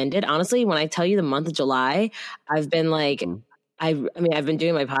once that ended, honestly, when I tell you the month of July, I've been like, I mean, I've been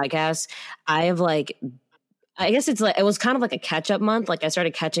doing my podcast. I have like, I guess it's like, it was kind of like a catch up month. Like I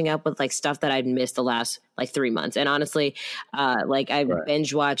started catching up with like stuff that I'd missed the last like 3 months. And honestly, like I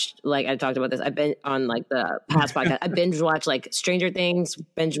binge watched, like I talked about this, I've been on like the past podcast. I binge watched like Stranger Things,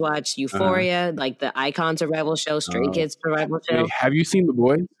 binge watched Euphoria, like the Icon survival show, Stray Kids survival show. Wait, have you seen The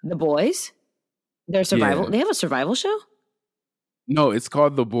Boys? The Boys? Their survival. They have a survival show? No, it's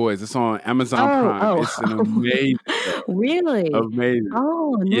called The Boys. It's on Amazon Prime. It's an amazing show. Really? Amazing.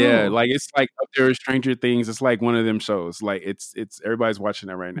 Oh, no. Yeah, like it's like up there with Stranger Things. It's like one of them shows. Like it's everybody's watching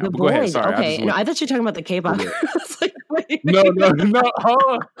that right now. But go ahead. Sorry. Okay. I thought you were talking about the K-pop. No.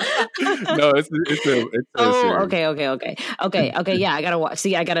 Oh. No, it's oh, okay. Yeah, I gotta watch.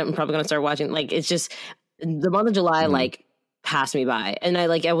 See, I'm probably gonna start watching. Like, it's just the month of July, like, passed me by, and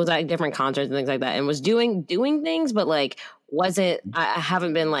I was at different concerts and things like that, and was doing things, but like wasn't. I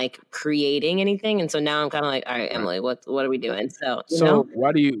haven't been like creating anything, and so now I'm kind of like, all right, Emily, what are we doing? So,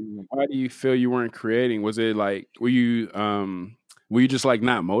 why do you feel you weren't creating? Was it like were you just like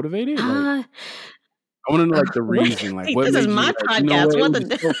not motivated? Like, I want to know like the reason. Like, what this made is my you, podcast. you know What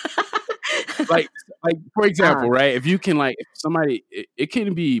the? like for example, right? If you can like if somebody, it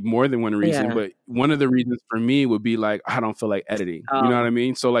can be more than one reason, but one of the reasons for me would be like I don't feel like editing. You know what I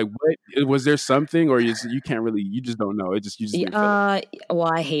mean? So like, what was there something, or you can't really, you just don't know? You just didn't feel it?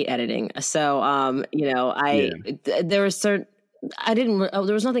 Well, I hate editing, so there was certain. There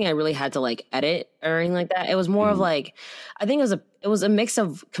was nothing I really had to like edit or anything like that. It was more of like, I think it was a mix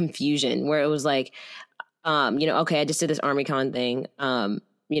of confusion where it was like, okay, I just did this ArmyCon thing.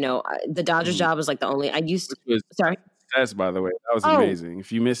 The Dodgers job was like the only I used. Sorry. Success, by the way, that was amazing.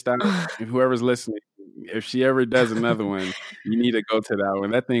 If you missed out, if whoever's listening, if she ever does another one, you need to go to that one.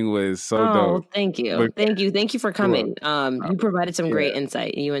 That thing was so dope. Thank you, thank you for coming. You provided some great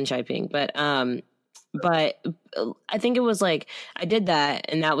insight, you and Chai Ping, but I think it was like I did that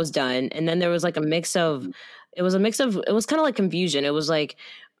and that was done, and then there was like a mix of. It was kind of like confusion. It was like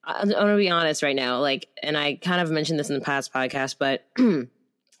I'm gonna be honest right now, like, and I kind of mentioned this in the past podcast, but.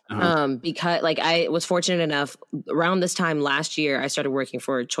 Because like I was fortunate enough around this time last year, I started working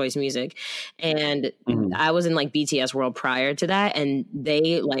for Choice Music, and I was in like BTS World prior to that, and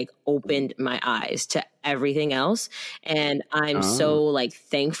they like opened my eyes to everything else, and I'm so like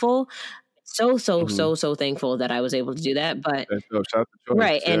thankful. So thankful that I was able to do that. But shout out to Choice,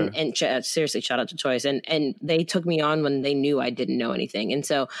 right, and seriously, shout out to Choice, and they took me on when they knew I didn't know anything, and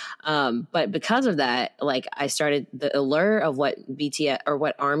so, but because of that, like I started the allure of what BTS or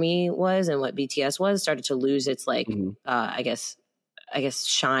what Army was and what BTS was started to lose its like, I guess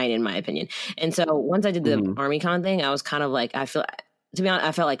shine, in my opinion. And so once I did the ArmyCon thing, I was kind of like, to be honest,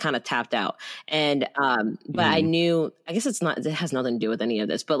 I felt like kind of tapped out, and but I knew, I guess it has nothing to do with any of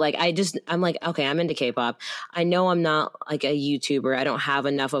this, but like I'm like, okay, I'm into K-pop. I know I'm not like a YouTuber. I don't have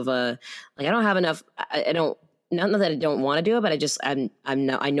enough of a like. I don't have enough. I don't. Not that I don't want to do it, but I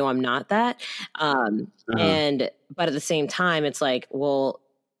know I'm not that. And but at the same time, it's like, well,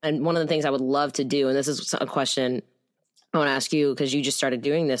 and one of the things I would love to do, and this is a question I want to ask you because you just started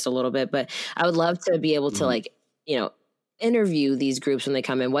doing this a little bit, but I would love to be able to like, interview these groups when they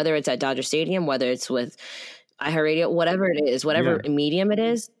come in, whether it's at Dodger Stadium, whether it's with iHeartRadio, whatever it is, whatever medium it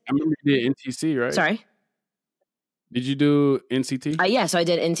is. I remember you did NTC, right? Sorry? Did you do NCT? Yeah, so I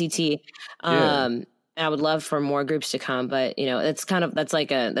did NCT. And I would love for more groups to come, but that's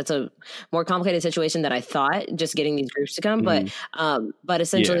a more complicated situation than I thought, just getting these groups to come. But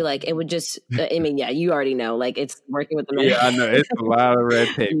essentially like it would just, I mean, you already know, like it's working with them. Yeah, I know. It's a lot of red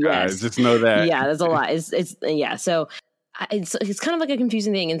tape, guys. Just know that. Yeah, there's a lot. So it's kind of like a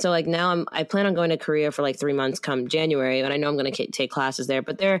confusing thing. And so like now I plan on going to Korea for like 3 months come January, and I know I'm going to take classes there,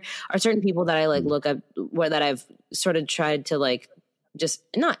 but there are certain people that I like look up that I've sort of tried to like just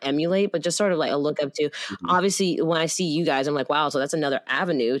not emulate, but just sort of like a look up to. Obviously, when I see you guys, I'm like, wow, so that's another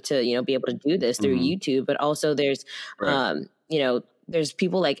avenue to, be able to do this through YouTube. But also there's, there's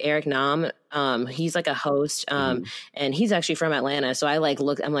people like Eric Nam. He's like a host, and he's actually from Atlanta. So I like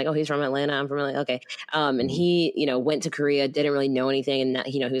I'm like, oh, he's from Atlanta. I'm from Atlanta. Okay. And he, went to Korea, didn't really know anything. And that,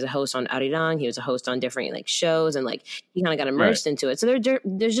 he was a host on Arirang. He was a host on different like shows, and like he kind of got immersed into it. So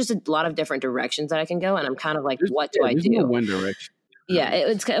there's just a lot of different directions that I can go. And I'm kind of like, what do I do? No one direction. Yeah,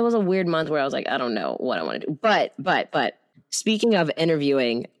 it was a weird month where I was like, I don't know what I want to do. But speaking of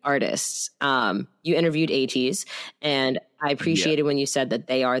interviewing artists, you interviewed ATEEZ, and I appreciated when you said that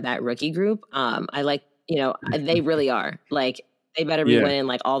they are that rookie group. I like, they really are. Like, they better be winning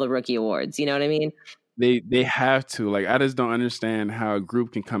like all the rookie awards. You know what I mean? They have to. Like, I just don't understand how a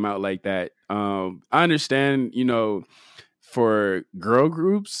group can come out like that. I understand, for girl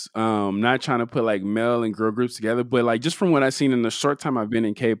groups, not trying to put like male and girl groups together, but like just from what I've seen in the short time I've been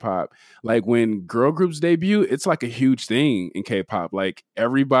in K-pop, like when girl groups debut, it's like a huge thing in K-pop. Like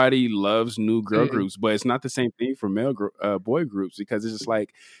everybody loves new girl groups, but it's not the same thing for male boy groups, because it's just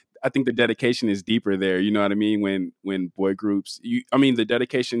like, I think the dedication is deeper there. You know what I mean? When boy groups, the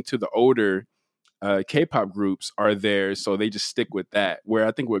dedication to the older K-pop groups are there, so they just stick with that. Where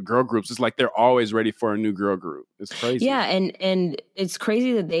I think with girl groups, it's like they're always ready for a new girl group. It's crazy. Yeah, and it's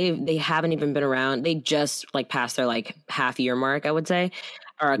crazy that they haven't even been around. They just like passed their like half year mark, I would say.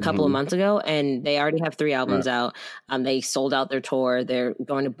 or a couple of months ago, and they already have 3 albums out. They sold out their tour. They're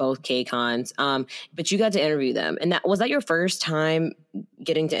going to both K-Cons. But you got to interview them. And was that your first time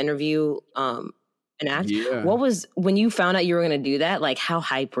getting to interview an act? Yeah. What was, when you found out you were going to do that, like, how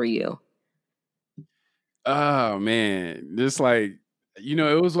hype were you? Oh, man. Just like, you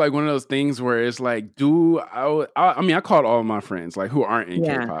know, it was like one of those things where it's like, I mean, I called all of my friends like who aren't in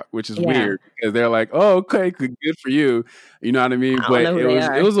K-pop, which is weird because they're like, oh, okay, good for you. You know what I mean? But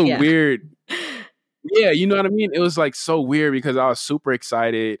it was a weird, you know what I mean? It was like so weird because I was super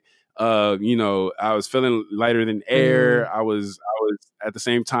excited. You know, I was feeling lighter than air. I was at the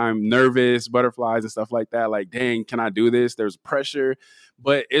same time nervous, butterflies and stuff like that. Like, dang, can I do this? There's pressure.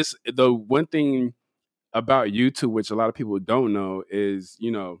 But it's the one thing about YouTube, which a lot of people don't know, is,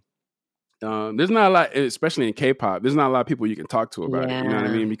 you know, there's not a lot, especially in K-pop, there's not a lot of people you can talk to about it. You know what I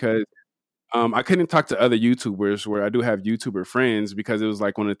mean? Because I couldn't talk to other YouTubers where I do have YouTuber friends because it was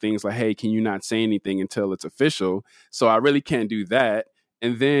like one of the things like, hey, can you not say anything until it's official? So I really can't do that.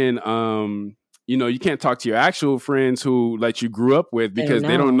 And then, you know, you can't talk to your actual friends who like you grew up with because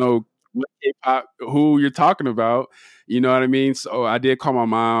they don't know what K-pop, who you're talking about. You know what I mean? So I did call my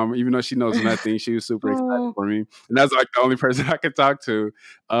mom, even though she knows nothing. She was super excited for me. And that's like the only person I could talk to.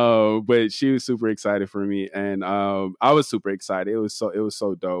 But she was super excited for me. And I was super excited. It was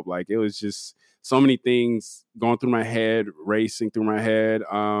so dope. Like, it was just so many things going through my head, racing through my head.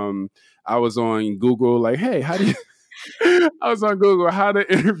 I was on Google, like, hey, how do you... I was on Google how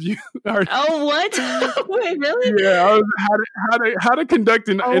to interview. Oh, what? Wait, really? Yeah, I was how to conduct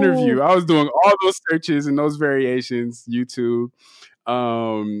an interview. I was doing all those searches and those variations, YouTube,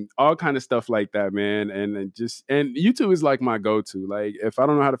 all kind of stuff like that, man. And YouTube is like my go-to. Like, if I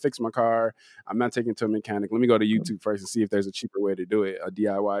don't know how to fix my car, I'm not taking it to a mechanic. Let me go to YouTube first and see if there's a cheaper way to do it, a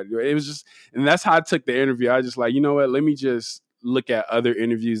DIY to do it. It was just, and that's how I took the interview. I was just like, you know what? Let me just look at other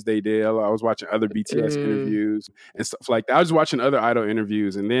interviews they did. I was watching other BTS interviews and stuff like that. I was watching other idol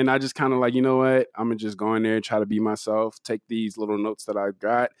interviews, and then I just kind of like, you know what? I'm gonna just go in there and try to be myself, take these little notes that I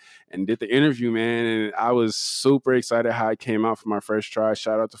got, and did the interview, man. And I was super excited how it came out for my first try.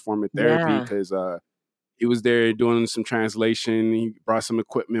 Shout out to Formative Therapy because he was there doing some translation. He brought some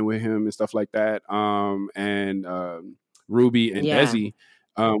equipment with him and stuff like that. And Ruby and Desi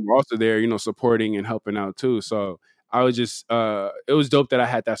were also there, you know, supporting and helping out too. So I was just, it was dope that I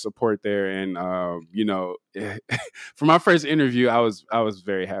had that support there. And, you know, for my first interview, I was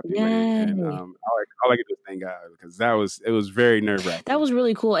very happy with it. And I like it to thank God because it was very nerve-wracking. That was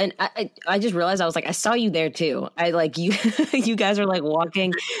really cool. And I just realized, I was like, I saw you there too. I like you, you guys are like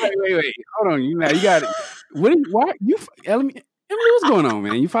walking. Wait. Hold on. You got it. Emily, what's going on,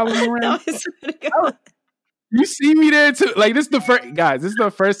 man? You following me around? You see me there too. Like, this is the first, guys. This is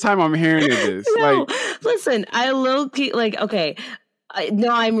the first time I'm hearing of this. No, listen. I low-key, like, okay.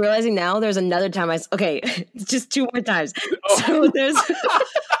 I'm realizing now. There's another time just 2 more times. So there's,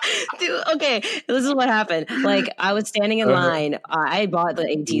 okay. This is what happened. Like, I was standing in line. I bought the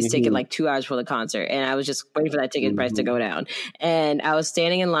ATEEZ ticket like 2 hours before the concert, and I was just waiting for that ticket price to go down. And I was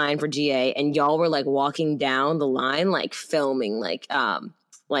standing in line for GA, and y'all were like walking down the line, like filming,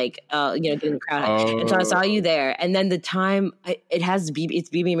 you know, getting the crowd. And so I saw you there. And then the time, it's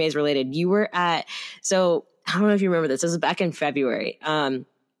BBMAs related. You were at, so I don't know if you remember this. This was back in February. And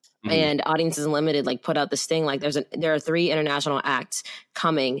Audiences Unlimited like put out this thing. Like, there are 3 international acts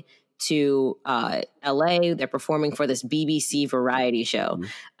coming to LA. They're performing for this BBC variety show.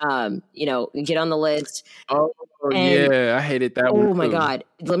 You know, get on the list. Yeah, I hated that one. Oh my God.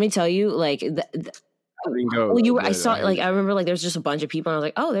 Let me tell you, like, well, I saw, like, I remember, like, there's just a bunch of people, and I was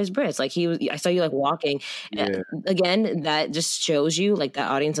like, oh, there's Britt's. Like, I saw you, like, walking. Again, that just shows you, like,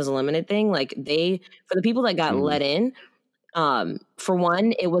 that Audiences Unlimited thing. Like, for the people that got let in, for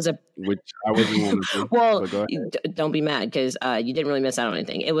one, it was which I wasn't one of them. Well, don't be mad because you didn't really miss out on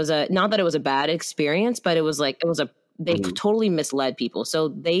anything. It was not that it was a bad experience, but it was like, they totally misled people. So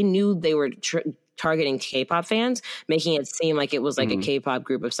they knew they were targeting K-pop fans, making it seem like it was like a K-pop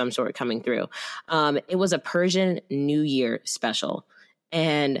group of some sort coming through. It was a Persian New Year special,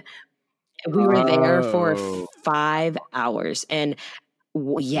 and we were there for 5 hours. And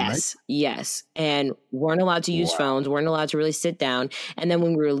yes, and weren't allowed to use phones, weren't allowed to really sit down. And then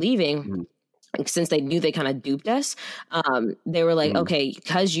when we were leaving, since they knew they kind of duped us, they were like, okay,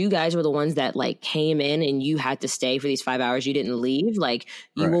 because you guys were the ones that like came in and you had to stay for these 5 hours, you didn't leave, like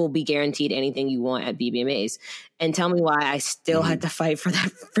you will be guaranteed anything you want at BBMAs. And tell me why I still had to fight for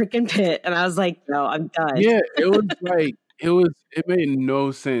that freaking pit. And I was like, no, I'm done. Yeah, it was like, it made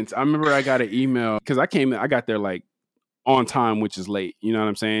no sense. I remember I got an email because I got there like on time, which is late. You know what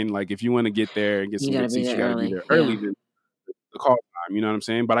I'm saying? Like, if you want to get there and get some good seats, you got to be there early. The call time. You know what I'm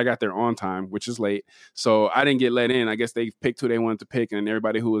saying? But I got there on time, which is late. So I didn't get let in. I guess they picked who they wanted to pick and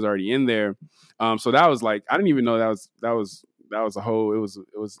everybody who was already in there. So that was like, I didn't even know that was a whole, it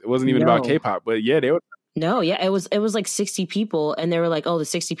wasn't even about K-pop, but yeah, they were. No, yeah, it was like 60 people and they were like, oh, the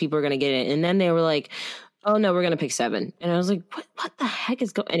 60 people are going to get in. And then they were like, oh no, we're going to pick 7. And I was like, what the heck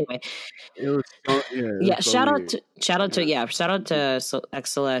is going anyway. It was so, yeah. Shout out to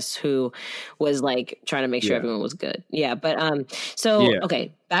XLS, who was like trying to make sure everyone was good. Yeah. But,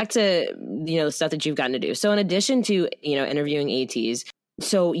 okay, back to, the stuff that you've gotten to do. So in addition to, interviewing ATs,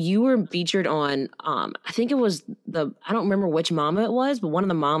 so you were featured on, I think it was I don't remember which Mama it was, but one of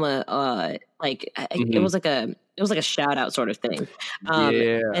the Mama, it was like a shout out sort of thing.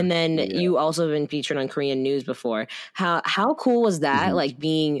 And then you also have been featured on Korean news before. How cool was that? Like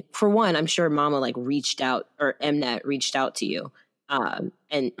being, for one, I'm sure Mama like reached out, or Mnet reached out to you. And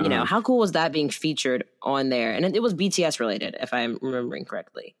how cool was that being featured on there? And it was BTS related, if I'm remembering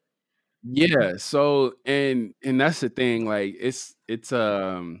correctly. Yeah. So, and that's the thing, like it's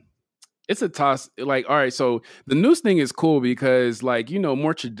a toss. Like, all right, so the news thing is cool because like,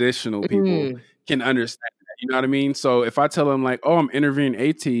 more traditional people can understand that, you know what I mean? So if I tell them like, oh, I'm interviewing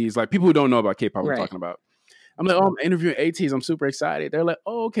ATs, like people who don't know about K-pop we're talking about. I'm like, oh, I'm interviewing ATs. I'm super excited. They're like,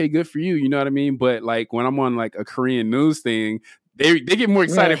 oh, okay, good for you. You know what I mean? But like when I'm on like a Korean news thing, they get more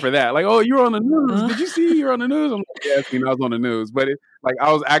excited for that. Like, oh, you're on the news. Did you see you're on the news? I'm like, yeah, I was on the news. But like I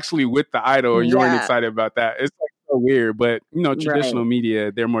was actually with the idol and you weren't excited about that. It's like so weird. But, traditional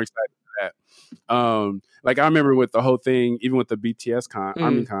media, they're more excited for that. Like I remember with the whole thing, even with the BTS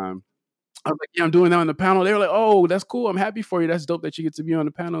ArmyCon, I was like, yeah, I'm doing that on the panel. They were like, oh, that's cool. I'm happy for you. That's dope that you get to be on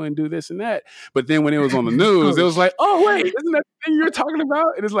the panel and do this and that. But then when it was on the news, it was like, oh, wait, isn't that the thing you're talking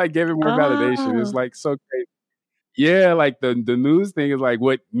about? And it's like gave it more validation. It's like so crazy. Yeah, like the news thing is like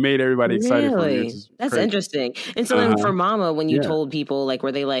what made everybody excited for me. That's interesting. And so then for Mama, when you told people, like,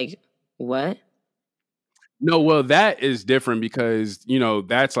 were they like, what? No, well, that is different because,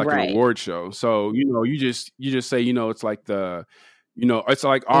 that's like an award show. So, you just say, it's like it's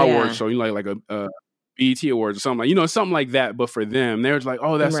like our award show, like a BET Awards or something like, something like that. But for them, they're like,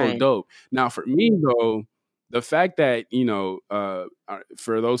 oh, that's so dope. Now, for me, though, the fact that,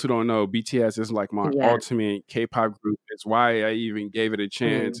 for those who don't know, BTS is like my ultimate K-pop group. It's why I even gave it a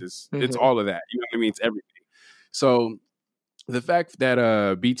chance. It's all of that. You know what I mean? It's everything. So the fact that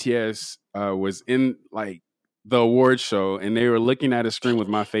BTS was in like the award show and they were looking at a screen with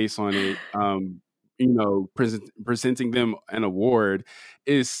my face on it, presenting them an award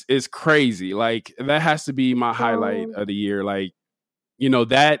is crazy. Like that has to be my highlight of the year. Like,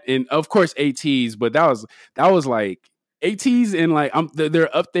 that, and of course ATs, but that was like ATs and like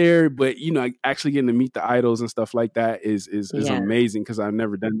they're up there, but actually getting to meet the idols and stuff like that is amazing because I've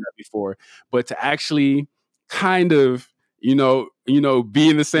never done that before. But to actually kind of be in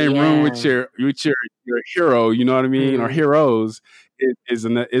the same room with your hero, you know what I mean, or heroes,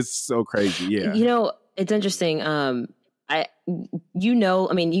 is so crazy. Yeah, it's interesting.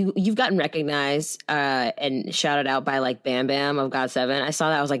 You've gotten recognized and shouted out by like Bam Bam of GOT7. I saw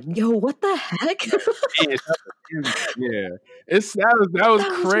that. I was like, yo, what the heck? Yeah. That was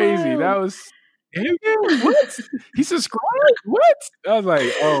crazy. Wild. That was what? He subscribed? What? I was like,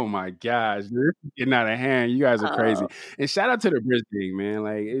 oh my gosh, this is getting out of hand. You guys are crazy. And shout out to the Bridge thing, man.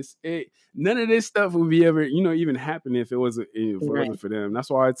 Like none of this stuff would be ever, even happen if it wasn't for them. That's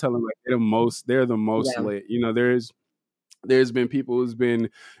why I tell them like they're the most lit. There's been people who's been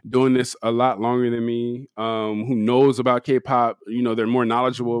doing this a lot longer than me, who knows about K-pop. They're more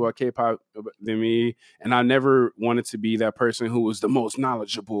knowledgeable about K-pop than me. And I never wanted to be that person who was the most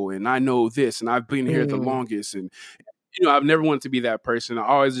knowledgeable and I know this and I've been here the longest. And, I've never wanted to be that person. I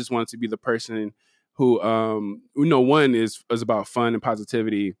always just wanted to be the person who, one is about fun and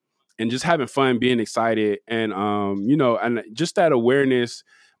positivity and just having fun, being excited. And, and just that awareness,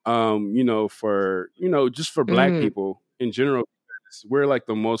 for, just for Black people in general, we're like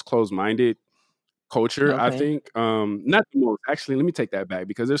the most closed-minded culture, I think. Not the most, actually, let me take that back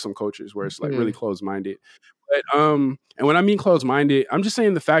because there's some cultures where it's like really closed-minded. But and when I mean closed-minded, I'm just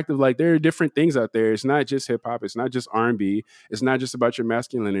saying the fact of like there are different things out there. It's not just hip-hop, it's not just R&B, it's not just about your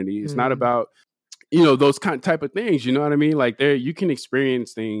masculinity, it's not about those type of things, you know what I mean? Like you can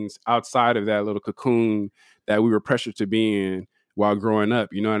experience things outside of that little cocoon that we were pressured to be in while growing up,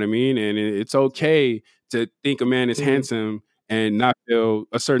 you know what I mean? And it's okay to think a man is handsome and not feel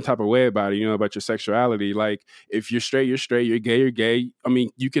a certain type of way about it, about your sexuality. Like if you're straight, you're straight, you're gay, you're gay. I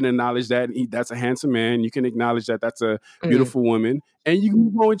mean, you can acknowledge that that's a handsome man. You can acknowledge that that's a beautiful woman and you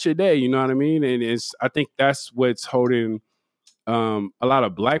can go with your day, you know what I mean? And I think that's what's holding a lot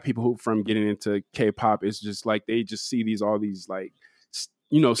of Black people from getting into K-pop is just like, they just see all these like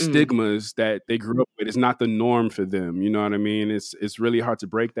stigmas that they grew up with. It's not the norm for them. You know what I mean? It's really hard to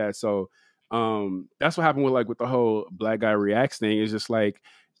break that. So that's what happened with the whole Black Guy Reacts thing. Is just like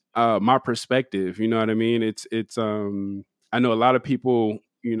my perspective. You know what I mean? It's I know a lot of people,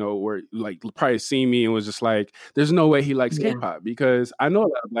 were like probably seen me and was just like, there's no way he likes K-pop, because I know a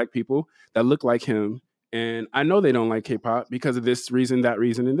lot of Black people that look like him, and I know they don't like K-pop because of this reason, that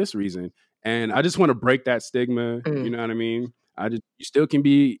reason, and this reason. And I just want to break that stigma. You know what I mean? You still can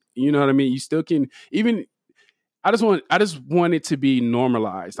be, you know what I mean? You still can even. I just want it to be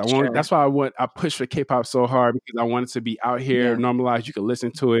normalized. That's why I push for K-pop so hard, because I want it to be out here, normalized. You can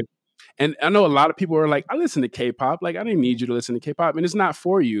listen to it. And I know a lot of people are like, I listen to K-pop. Like, I didn't need you to listen to K-pop. And it's not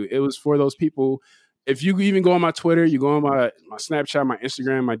for you. It was for those people. If you even go on my Twitter, you go on my Snapchat, my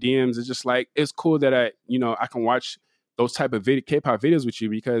Instagram, my DMs, it's just like, it's cool that I can watch those type of K-pop videos with you,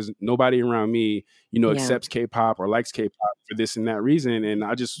 because nobody around me, accepts K-pop or likes K-pop for this and that reason. And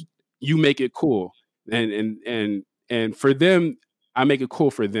you make it cool. And for them, I make it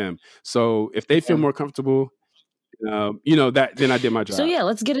cool for them. So if they feel more comfortable, then I did my job. So yeah,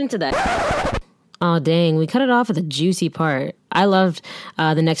 let's get into that. Oh, dang. We cut it off at the juicy part. I loved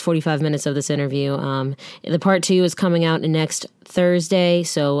the next 45 minutes of this interview. The part 2 is coming out next Thursday,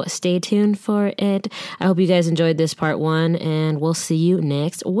 so stay tuned for it. I hope you guys enjoyed this part 1, and we'll see you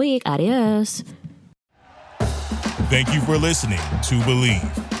next week. Adios. Thank you for listening to Believe.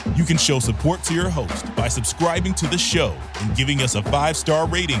 You can show support to your host by subscribing to the show and giving us a 5-star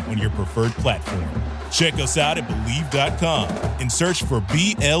rating on your preferred platform. Check us out at Believe.com and search for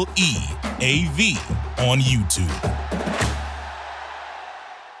BLEAV on YouTube.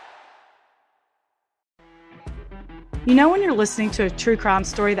 You know when you're listening to a true crime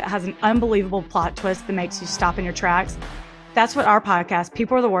story that has an unbelievable plot twist that makes you stop in your tracks? That's what our podcast,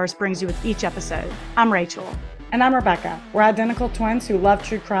 People Are the Worst, brings you with each episode. I'm Rachel. And I'm Rebecca. We're identical twins who love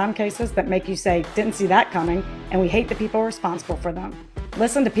true crime cases that make you say, didn't see that coming, and we hate the people responsible for them.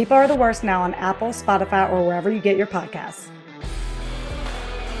 Listen to People Are the Worst now on Apple, Spotify, or wherever you get your podcasts.